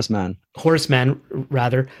Mann. Horace Mann,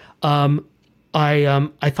 rather. I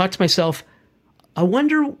thought to myself, I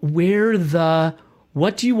wonder where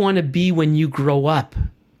what do you want to be when you grow up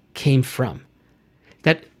came from.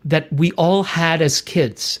 That we all had as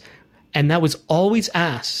kids, and that was always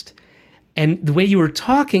asked. And the way you were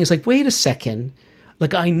talking is like, wait a second.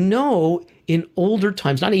 Like, I know in older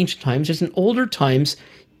times, not ancient times, just in older times,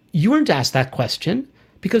 you weren't asked that question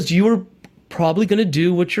because you were probably going to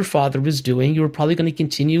do what your father was doing. You were probably going to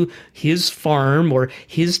continue his farm or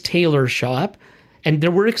his tailor shop. And there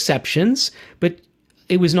were exceptions, but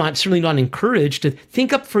it was certainly not encouraged to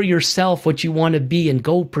think up for yourself what you want to be and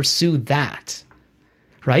go pursue that.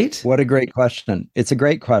 Right? What a great question. It's a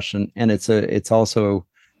great question. And it's also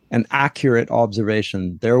an accurate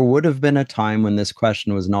observation. There would have been a time when this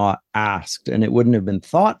question was not asked, and it wouldn't have been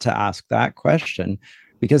thought to ask that question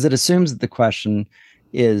because it assumes that the question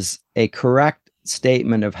is a correct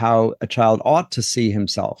statement of how a child ought to see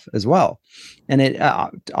himself as well. And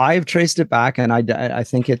I've traced it back, and I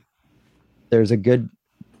think there's a good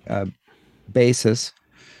basis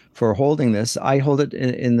for holding this. I hold it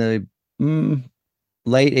in the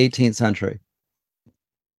late 18th century.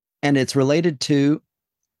 And it's related to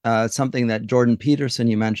something that Jordan Peterson,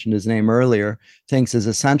 you mentioned his name earlier, thinks is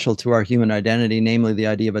essential to our human identity, namely the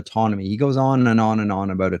idea of autonomy. He goes on and on and on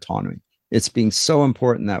about autonomy. It's being so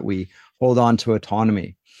important that we hold on to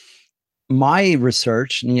autonomy. My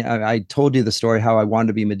research, and I told you the story how I wanted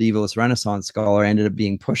to be medievalist Renaissance scholar. I ended up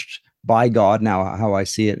being pushed by God, now how I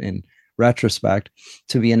see it in retrospect,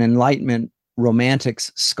 to be an Enlightenment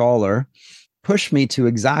romantics scholar, pushed me to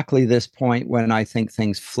exactly this point when I think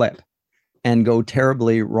things flip and go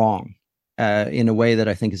terribly wrong in a way that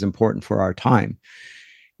I think is important for our time.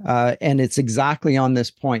 And it's exactly on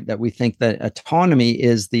this point that we think that autonomy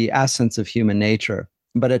is the essence of human nature.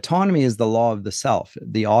 But autonomy is the law of the self.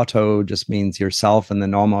 The auto just means yourself, and the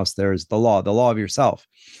nomos there is the law of yourself.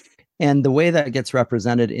 And the way that gets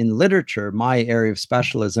represented in literature, my area of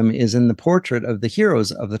specialism, is in the portrait of the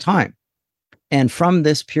heroes of the time. And from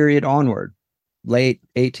this period onward, late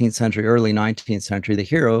 18th century, early 19th century, the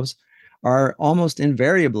heroes are almost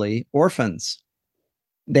invariably orphans.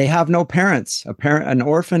 They have no parents. An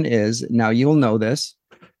orphan is, now you'll know this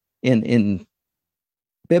in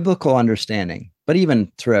biblical understanding, but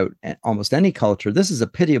even throughout almost any culture, this is a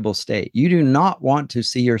pitiable state. You do not want to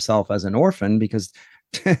see yourself as an orphan, because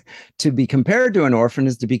to be compared to an orphan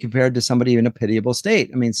is to be compared to somebody in a pitiable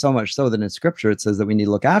state. I mean, so much so that in scripture, it says that we need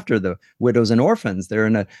to look after the widows and orphans. They're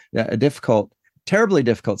in a difficult, terribly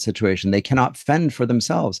difficult situation. They cannot fend for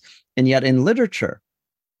themselves. And yet in literature,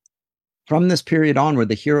 from this period onward,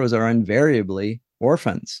 the heroes are invariably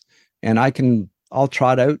orphans. And I'll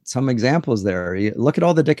trot out some examples there. Look at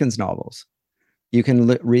all the Dickens novels. You can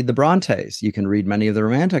read the Brontes. You can read many of the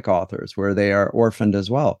Romantic authors where they are orphaned as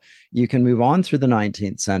well. You can move on through the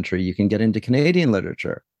 19th century. You can get into Canadian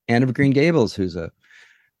literature. Anne of Green Gables, who's a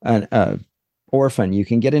orphan. You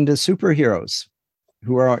can get into superheroes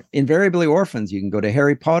who are invariably orphans. You can go to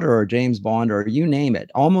Harry Potter or James Bond or you name it.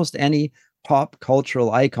 Almost any pop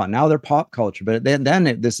cultural icon. Now they're pop culture, but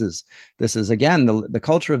this is again the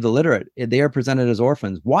culture of the literate. They are presented as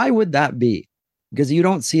orphans. Why would that be? Because you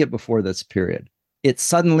don't see it before this period. It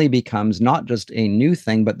suddenly becomes not just a new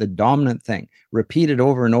thing, but the dominant thing, repeated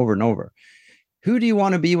over and over and over. Who do you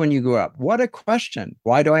want to be when you grow up? What a question.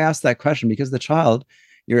 Why do I ask that question? Because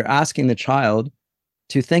you're asking the child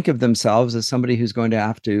to think of themselves as somebody who's going to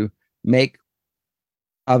have to make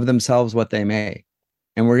of themselves what they may.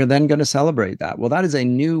 And we're then going to celebrate that. Well, that is a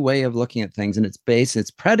new way of looking at things. And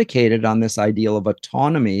it's predicated on this ideal of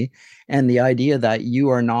autonomy and the idea that you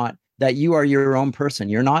are your own person.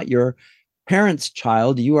 You're not your parents'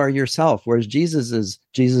 child, you are yourself. Whereas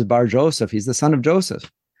Jesus bar Joseph. He's the son of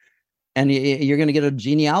Joseph. And you're going to get a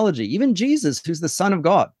genealogy. Even Jesus, who's the son of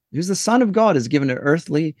God, is given an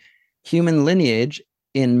earthly human lineage.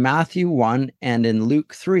 In Matthew 1 and in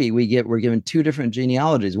Luke 3, we're given two different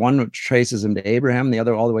genealogies, one which traces him to Abraham, the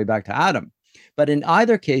other all the way back to Adam. But in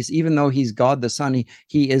either case, even though he's God the Son,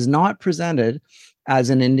 he is not presented as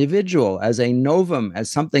an individual, as a novum,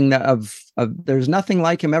 as something that there's nothing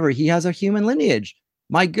like him ever. He has a human lineage.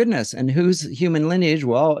 My goodness. And whose human lineage?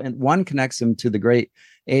 Well, and one connects him to the great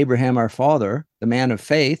Abraham, our father, the man of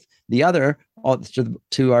faith, the other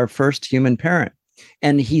to our first human parent.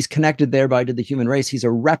 And he's connected thereby to the human race. He's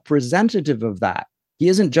a representative of that. He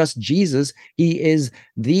isn't just Jesus. He is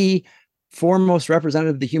the foremost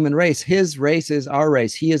representative of the human race. His race is our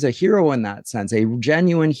race. He is a hero in that sense, a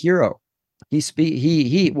genuine hero.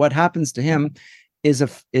 What happens to him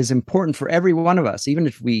is important for every one of us, even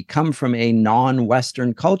if we come from a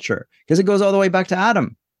non-Western culture, because it goes all the way back to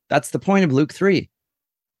Adam. That's the point of Luke 3.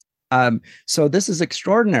 So this is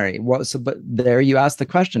extraordinary. But there you ask the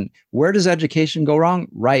question, where does education go wrong?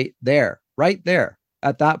 Right there,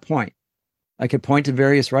 at that point. I could point to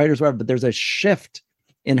various writers, but there's a shift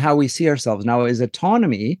in how we see ourselves. Now, is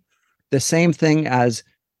autonomy the same thing as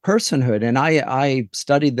personhood? And I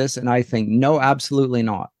studied this and I think, no, absolutely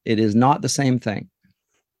not. It is not the same thing.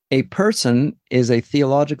 A person is a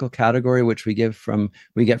theological category which we get from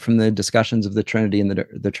the discussions of the Trinity and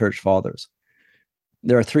the Church Fathers.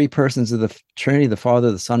 There are three persons of the Trinity: the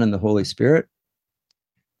Father, the Son, and the Holy Spirit.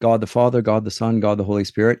 God the Father, God the Son, God the Holy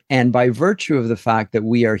Spirit. And by virtue of the fact that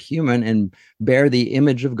we are human and bear the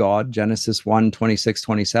image of God, Genesis 1, 26,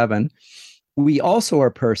 27, we also are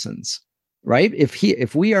persons, right?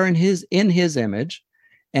 If we are in his image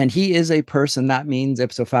and he is a person, that means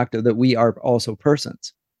ipso facto that we are also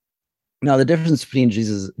persons. Now, the difference between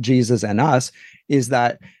Jesus and us is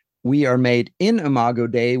that we are made in Imago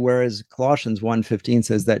Dei, whereas Colossians 1:15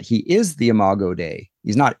 says that he is the Imago Dei.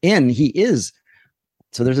 He's not in, he is.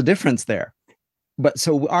 So there's a difference there. But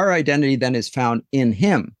so our identity then is found in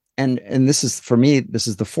him. And this is, for me, this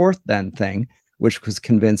is the fourth then thing, which was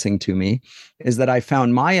convincing to me, is that I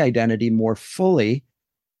found my identity more fully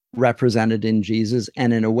represented in Jesus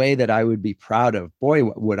and in a way that I would be proud of. Boy,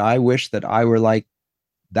 would I wish that I were like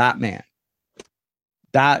that man.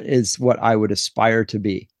 That is what I would aspire to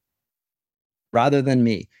be, rather than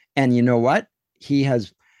me. And you know what? He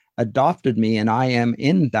has adopted me and I am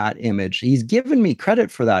in that image. He's given me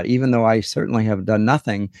credit for that, even though I certainly have done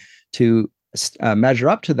nothing to measure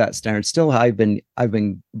up to that standard. Still, I've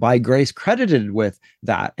been by grace credited with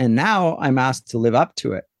that. And now I'm asked to live up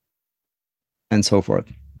to it and so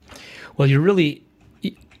forth. Well,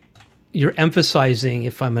 you're emphasizing,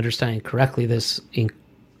 if I'm understanding correctly, this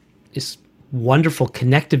wonderful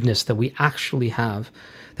connectiveness that we actually have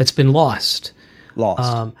that's been lost.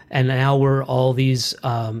 And now we're all these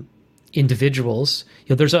individuals.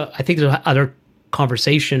 I think there's other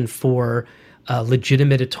conversation for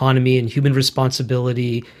legitimate autonomy and human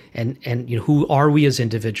responsibility, and who are we as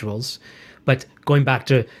individuals? But going back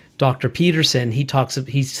to Dr. Peterson,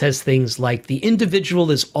 he says things like the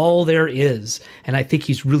individual is all there is, and I think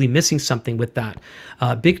he's really missing something with that,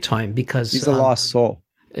 big time, because he's a lost soul.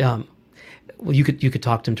 Well, you could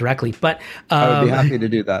talk to him directly, but I would be happy to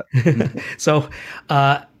do that. So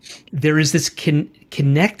there is this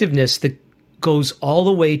connectiveness that goes all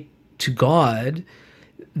the way to God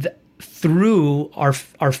through our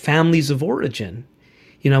families of origin,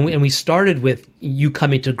 and we started with you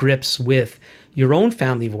coming to grips with your own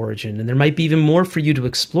family of origin, and there might be even more for you to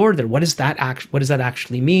explore there. What does that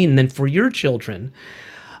actually mean? And then for your children,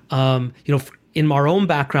 in our own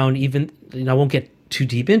background, even I won't get too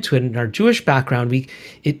deep into it. In our Jewish background,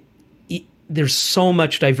 there's so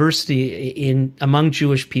much diversity among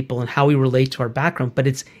Jewish people and how we relate to our background, but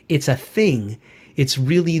it's a thing. It's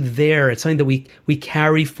really there. It's something that we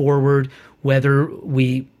carry forward, whether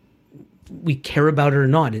we we care about it or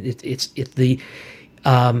not. It's the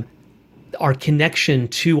our connection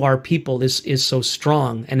to our people is so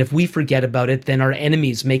strong, and if we forget about it, then our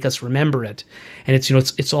enemies make us remember it, and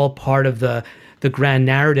it's all part of the grand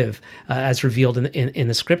narrative as revealed in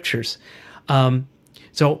the scriptures.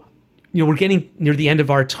 So we're getting near the end of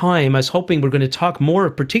our time. I was hoping we're going to talk more,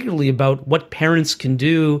 particularly about what parents can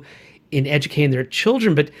do in educating their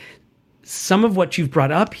children, but some of what you've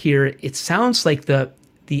brought up here, it sounds like the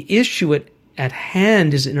issue at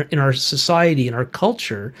hand is in our society, in our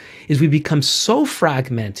culture, is we become so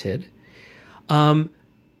fragmented. How,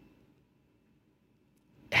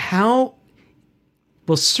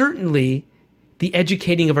 well, certainly the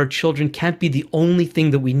educating of our children can't be the only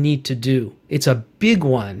thing that we need to do. It's a big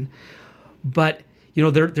one, but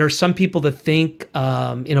there are some people that think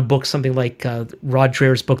in a book, something like Rod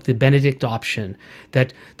Dreher's book, The Benedict Option,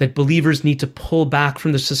 that believers need to pull back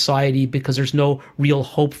from the society because there's no real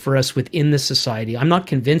hope for us within the society. I'm not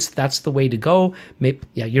convinced that's the way to go. Maybe,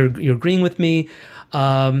 yeah, you're agreeing with me.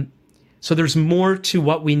 So there's more to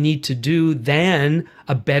what we need to do than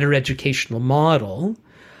a better educational model.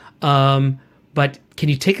 But can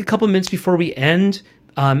you take a couple minutes before we end?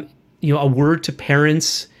 A word to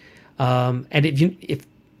parents. And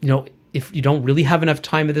if you don't really have enough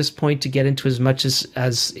time at this point to get into as much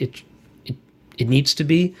as it needs to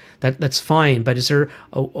be, that's fine. But is there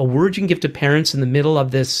a word you can give to parents in the middle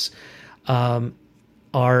of this,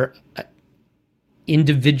 our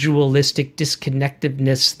individualistic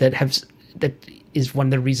disconnectedness that is one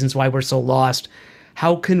of the reasons why we're so lost?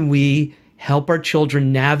 How can we help our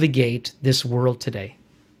children navigate this world today?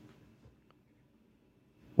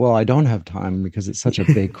 Well, I don't have time because it's such a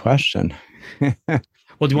big question. Well,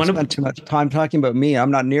 do you want to spend too much time talking about me? I'm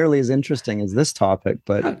not nearly as interesting as this topic,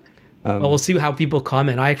 but well, we'll see how people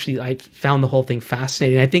comment. I found the whole thing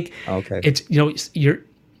fascinating. I think it's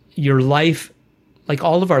your life, like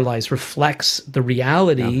all of our lives, reflects the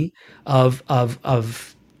reality of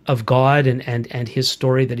God and His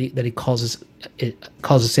story that he calls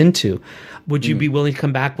us into. Would you be willing to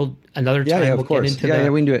come back? Another time of we'll course. get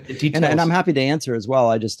into we can do it. The details. And I'm happy to answer as well.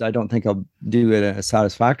 I don't think I'll do it in a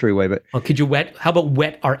satisfactory way. But well, how about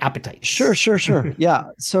whet our appetite? Sure. Yeah.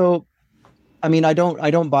 So, I mean, I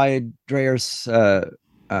don't buy Dreher's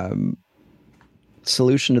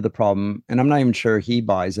solution to the problem, and I'm not even sure he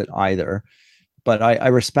buys it either. But I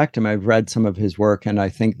respect him. I've read some of his work, and I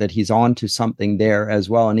think that he's on to something there as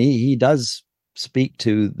well. And he does speak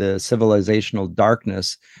to the civilizational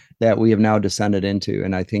darkness that we have now descended into.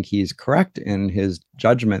 And I think he's correct in his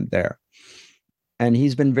judgment there. And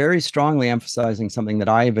he's been very strongly emphasizing something that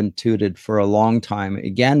I've intuited for a long time,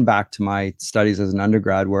 again, back to my studies as an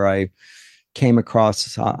undergrad, where I came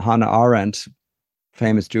across Hannah Arendt,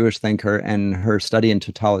 famous Jewish thinker, and her study in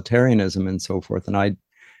totalitarianism and so forth. And I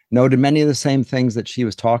noted many of the same things that she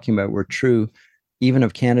was talking about were true even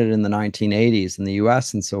of Canada in the 1980s and the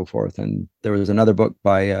US and so forth. And there was another book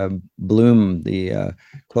by Bloom, The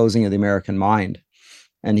Closing of the American Mind.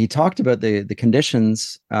 And he talked about the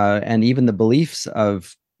conditions and even the beliefs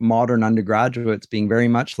of modern undergraduates being very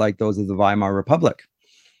much like those of the Weimar Republic.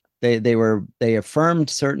 They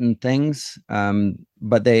affirmed certain things,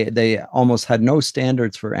 but they almost had no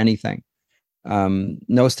standards for anything,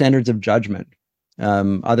 no standards of judgment,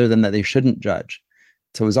 other than that they shouldn't judge.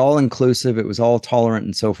 So it was all inclusive, it was all tolerant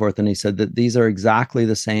and so forth. And he said that these are exactly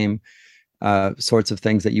the same sorts of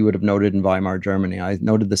things that you would have noted in Weimar Germany. I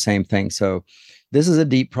noted the same thing. So this is a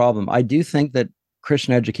deep problem. I do think that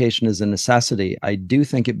Christian education is a necessity. I do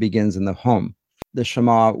think it begins in the home. The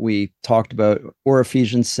Shema we talked about, or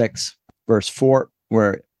Ephesians 6, verse 4,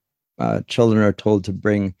 where children are told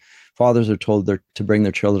to fathers are told to bring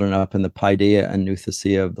their children up in the paideia and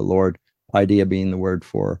nouthesia of the Lord, paideia being the word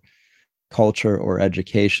for culture or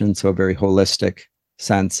education, so a very holistic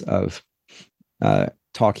sense of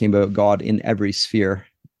talking about God in every sphere.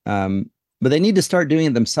 But they need to start doing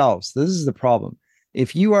it themselves. This is the problem.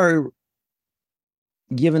 If you are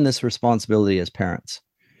given this responsibility as parents,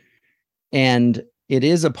 and it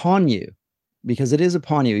is upon you, because it is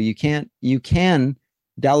upon you, you can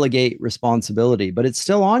delegate responsibility, but it's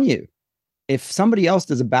still on you. If somebody else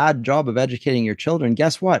does a bad job of educating your children,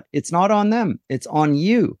 guess what? It's not on them. It's on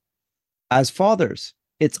you. As fathers,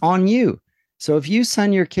 it's on you. So if you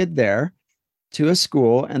send your kid there to a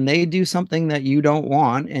school and they do something that you don't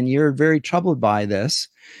want and you're very troubled by this,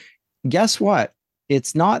 guess what?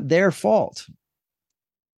 It's not their fault.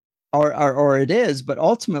 Or it is, but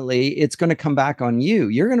ultimately it's going to come back on you.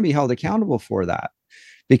 You're going to be held accountable for that,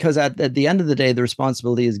 because at the end of the day, the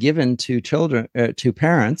responsibility is given to children, to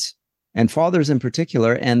parents, and fathers in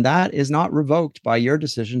particular. And that is not revoked by your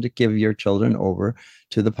decision to give your children over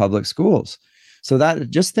to the public schools. So that,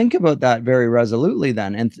 just think about that very resolutely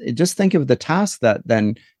then, and just think of the task that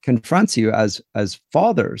then confronts you as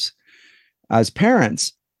fathers, as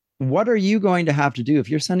parents. What are you going to have to do if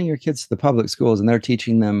you're sending your kids to the public schools and they're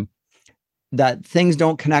teaching them that things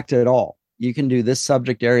don't connect at all? You can do this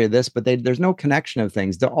subject area, this, but there's no connection of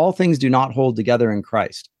things. All things do not hold together in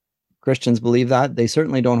Christ. Christians believe that. They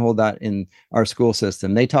certainly don't hold that in our school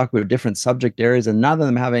system. They talk about different subject areas, and none of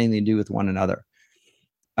them have anything to do with one another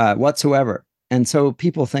whatsoever. And so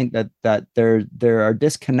people think that there are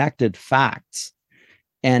disconnected facts,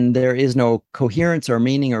 and there is no coherence or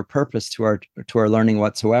meaning or purpose to our learning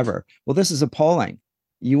whatsoever. Well, this is appalling.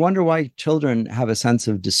 You wonder why children have a sense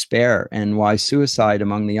of despair and why suicide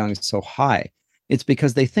among the young is so high. It's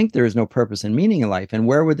because they think there is no purpose and meaning in life. And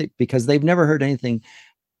where would they? Because they've never heard anything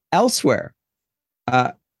elsewhere,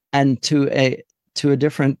 and to a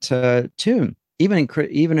different tune.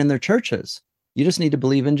 Even in their churches, you just need to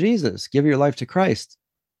believe in Jesus. Give your life to Christ.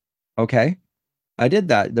 Okay, I did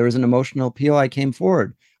that. There was an emotional appeal. I came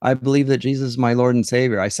forward. I believe that Jesus is my Lord and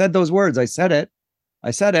Savior. I said those words. I said it.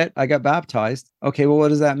 I got baptized. Okay, well, what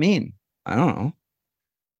does that mean? I don't know.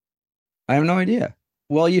 I have no idea.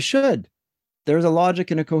 Well, you should. There's a logic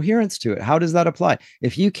and a coherence to it. How does that apply?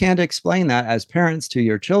 If you can't explain that as parents to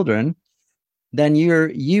your children, then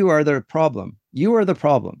you are the problem. You are the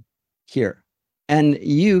problem here. And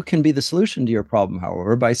you can be the solution to your problem,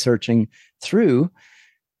 however, by searching through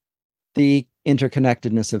the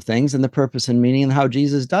interconnectedness of things and the purpose and meaning, and how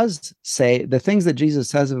Jesus does say the things that Jesus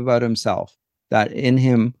says about himself, that in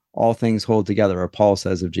him all things hold together, or Paul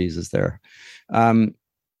says of Jesus there,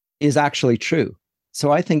 is actually true.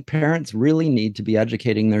 So I think parents really need to be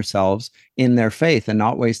educating themselves in their faith and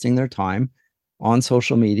not wasting their time on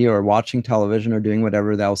social media or watching television or doing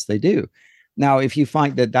whatever else they do. Now, if you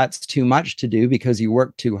find that that's too much to do because you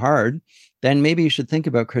work too hard, then maybe you should think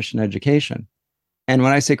about Christian education. And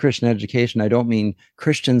when I say Christian education, I don't mean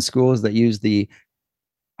Christian schools that use the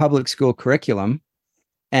public school curriculum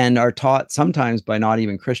and are taught sometimes by not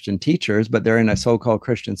even Christian teachers, but they're in a so-called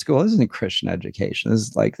Christian school. This isn't Christian education.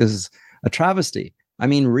 This is a travesty. I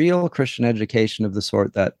mean, real Christian education of the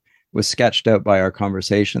sort that was sketched out by our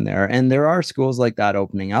conversation there. And there are schools like that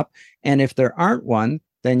opening up. And if there aren't one,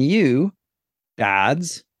 then you,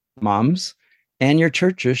 dads, moms, and your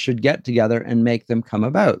churches should get together and make them come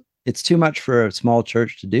about. It's too much for a small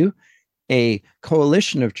church to do. A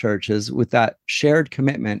coalition of churches with that shared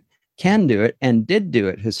commitment can do it and did do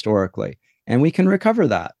it historically. And we can recover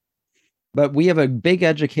that. But we have a big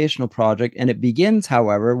educational project, and it begins,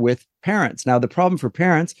 however, with parents. Now, the problem for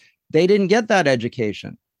parents, they didn't get that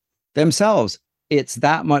education themselves. It's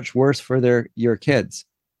that much worse for your kids.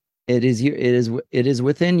 It is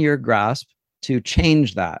within your grasp to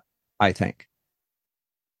change that, I think.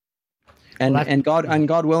 And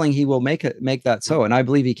God willing, he will make that so. And I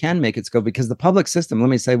believe he can make it so, because the public system, let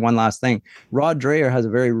me say one last thing. Rod Dreher has a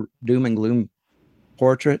very doom and gloom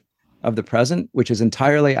portrait of the present, which is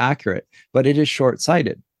entirely accurate, but it is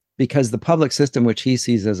short-sighted, because the public system, which he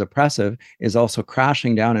sees as oppressive, is also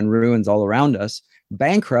crashing down in ruins all around us,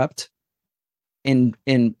 bankrupt,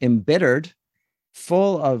 embittered,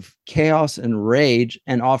 full of chaos and rage,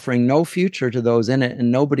 and offering no future to those in it,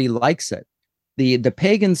 and nobody likes it. The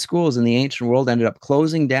pagan schools in the ancient world ended up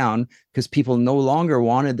closing down because people no longer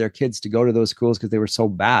wanted their kids to go to those schools because they were so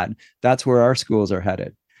bad. That's where our schools are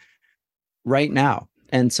headed right now.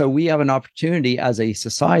 And so we have an opportunity as a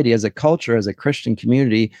society, as a culture, as a Christian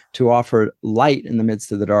community, to offer light in the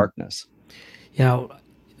midst of the darkness. You know,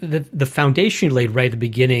 the foundation you laid right at the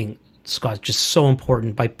beginning, Scott, just so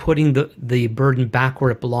important, by putting the burden back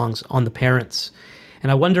where it belongs, on the parents.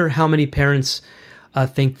 And I wonder how many parents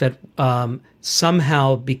think that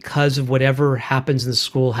somehow, because of whatever happens in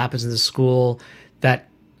the school, that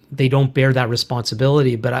they don't bear that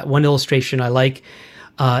responsibility. But one illustration I like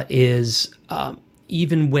is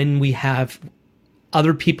even when we have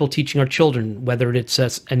other people teaching our children, whether it's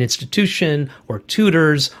an institution or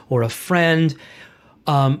tutors or a friend,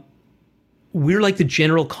 we're like the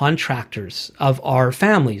general contractors of our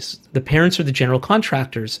families. The parents are the general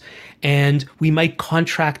contractors, and we might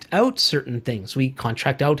contract out certain things. We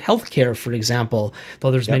contract out healthcare, for example,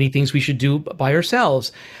 though there's many things we should do by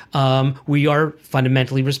ourselves. We are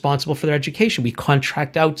fundamentally responsible for their education. We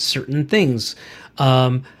contract out certain things.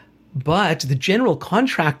 But the general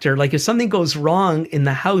contractor, like if something goes wrong in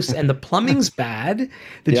the house and the plumbing's bad,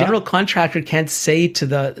 the general contractor can't say to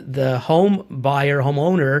the home buyer,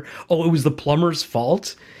 homeowner, oh, it was the plumber's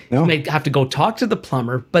fault. No. You might have to go talk to the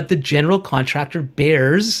plumber, but the general contractor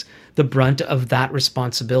bears the the brunt of that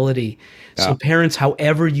responsibility. So parents,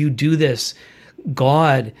 however you do this,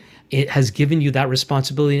 God, it has given you that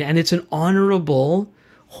responsibility, and it's an honorable,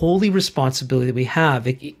 holy responsibility that we have.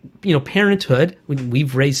 Parenthood,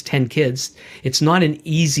 we've raised 10 kids. It's not an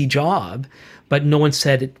easy job, but no one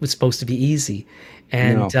said it was supposed to be easy.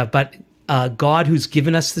 And, but God, who's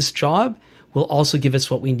given us this job, will also give us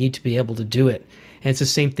what we need to be able to do it. And it's the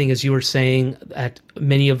same thing as you were saying, that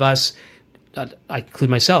many of us, I include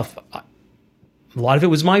myself, a lot of it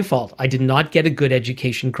was my fault. I did not get a good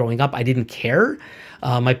education growing up. I didn't care.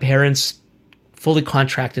 My parents fully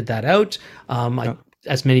contracted that out.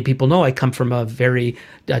 As many people know, I come from a very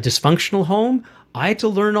dysfunctional home. I had to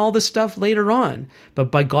learn all this stuff later on,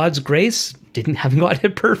 but by God's grace, haven't got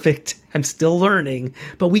it perfect. I'm still learning,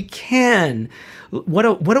 but we can. What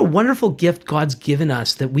a wonderful gift God's given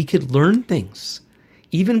us, that we could learn things,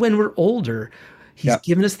 even when we're older. He's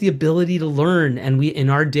given us the ability to learn, and in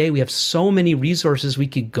our day, we have so many resources we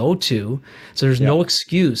could go to. So there's no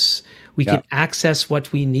excuse. We can access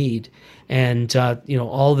what we need. And,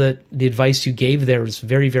 all the advice you gave there was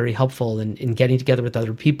very, very helpful in getting together with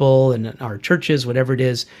other people and our churches, whatever it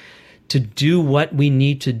is, to do what we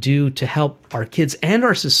need to do to help our kids and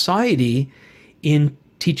our society in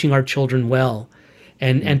teaching our children well.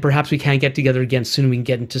 And perhaps we can get together again soon. We can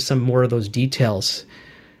get into some more of those details.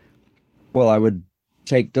 Well, I would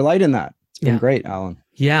take delight in that. It's been great, Alan.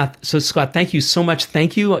 Yeah. So, Scott, thank you so much.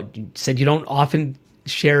 Thank you. You said you don't often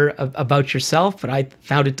share about yourself, but I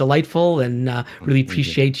found it delightful, and really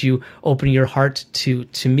appreciate you opening your heart to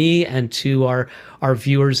me and to our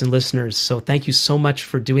viewers and listeners. So thank you so much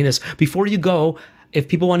for doing this. Before you go, if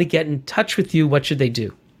people want to get in touch with you, what should they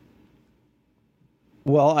do?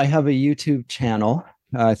 Well, I have a YouTube channel.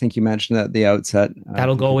 I think you mentioned at the outset.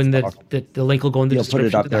 That'll go in the link will go in the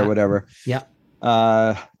description. You'll put it up there, whatever. Yeah.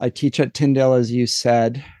 I teach at Tyndale, as you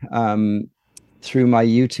said. Through my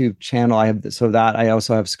YouTube channel, I have I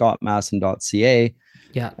also have scottmasson.ca.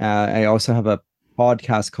 Yeah. I also have a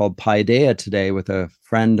podcast called Paideia Today with a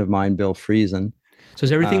friend of mine, Bill Friesen. So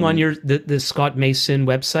is everything on the Scott Mason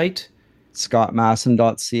website?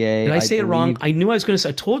 scottmasson.ca. Did I say it wrong? I knew I was going to say,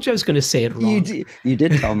 I told you I was going to say it wrong. You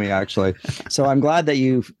did tell me, actually. So I'm glad that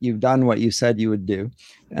you've done what you said you would do.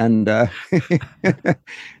 And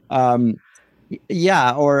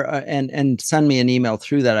and send me an email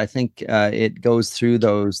through that. I think it goes through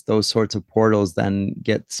those sorts of portals, then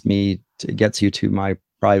gets you to my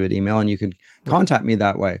private email, and you can contact me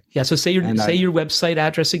that way. Yeah. So say your website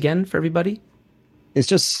address again for everybody. It's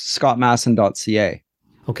just scottmasson.ca.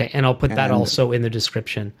 Okay, and I'll put that also in the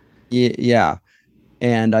description. Yeah,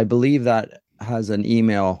 and I believe that has an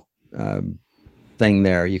email thing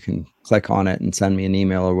there. You can click on it and send me an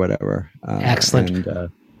email or whatever. Excellent.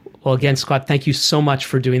 Well, again, Scott, thank you so much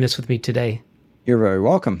for doing this with me today. You're very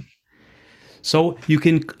welcome. So you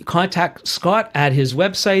can contact Scott at his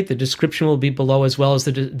website. The description will be below, as well as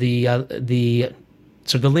the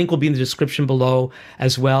link will be in the description below,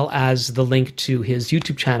 as well as the link to his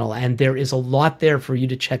YouTube channel. And there is a lot there for you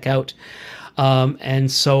to check out.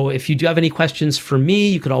 And so if you do have any questions for me,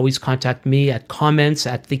 you could always contact me at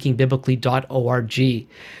comments@thinkingbiblically.org.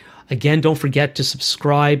 Again, don't forget to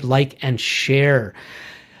subscribe, like, and share.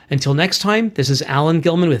 Until next time, this is Alan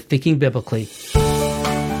Gilman with Thinking Biblically.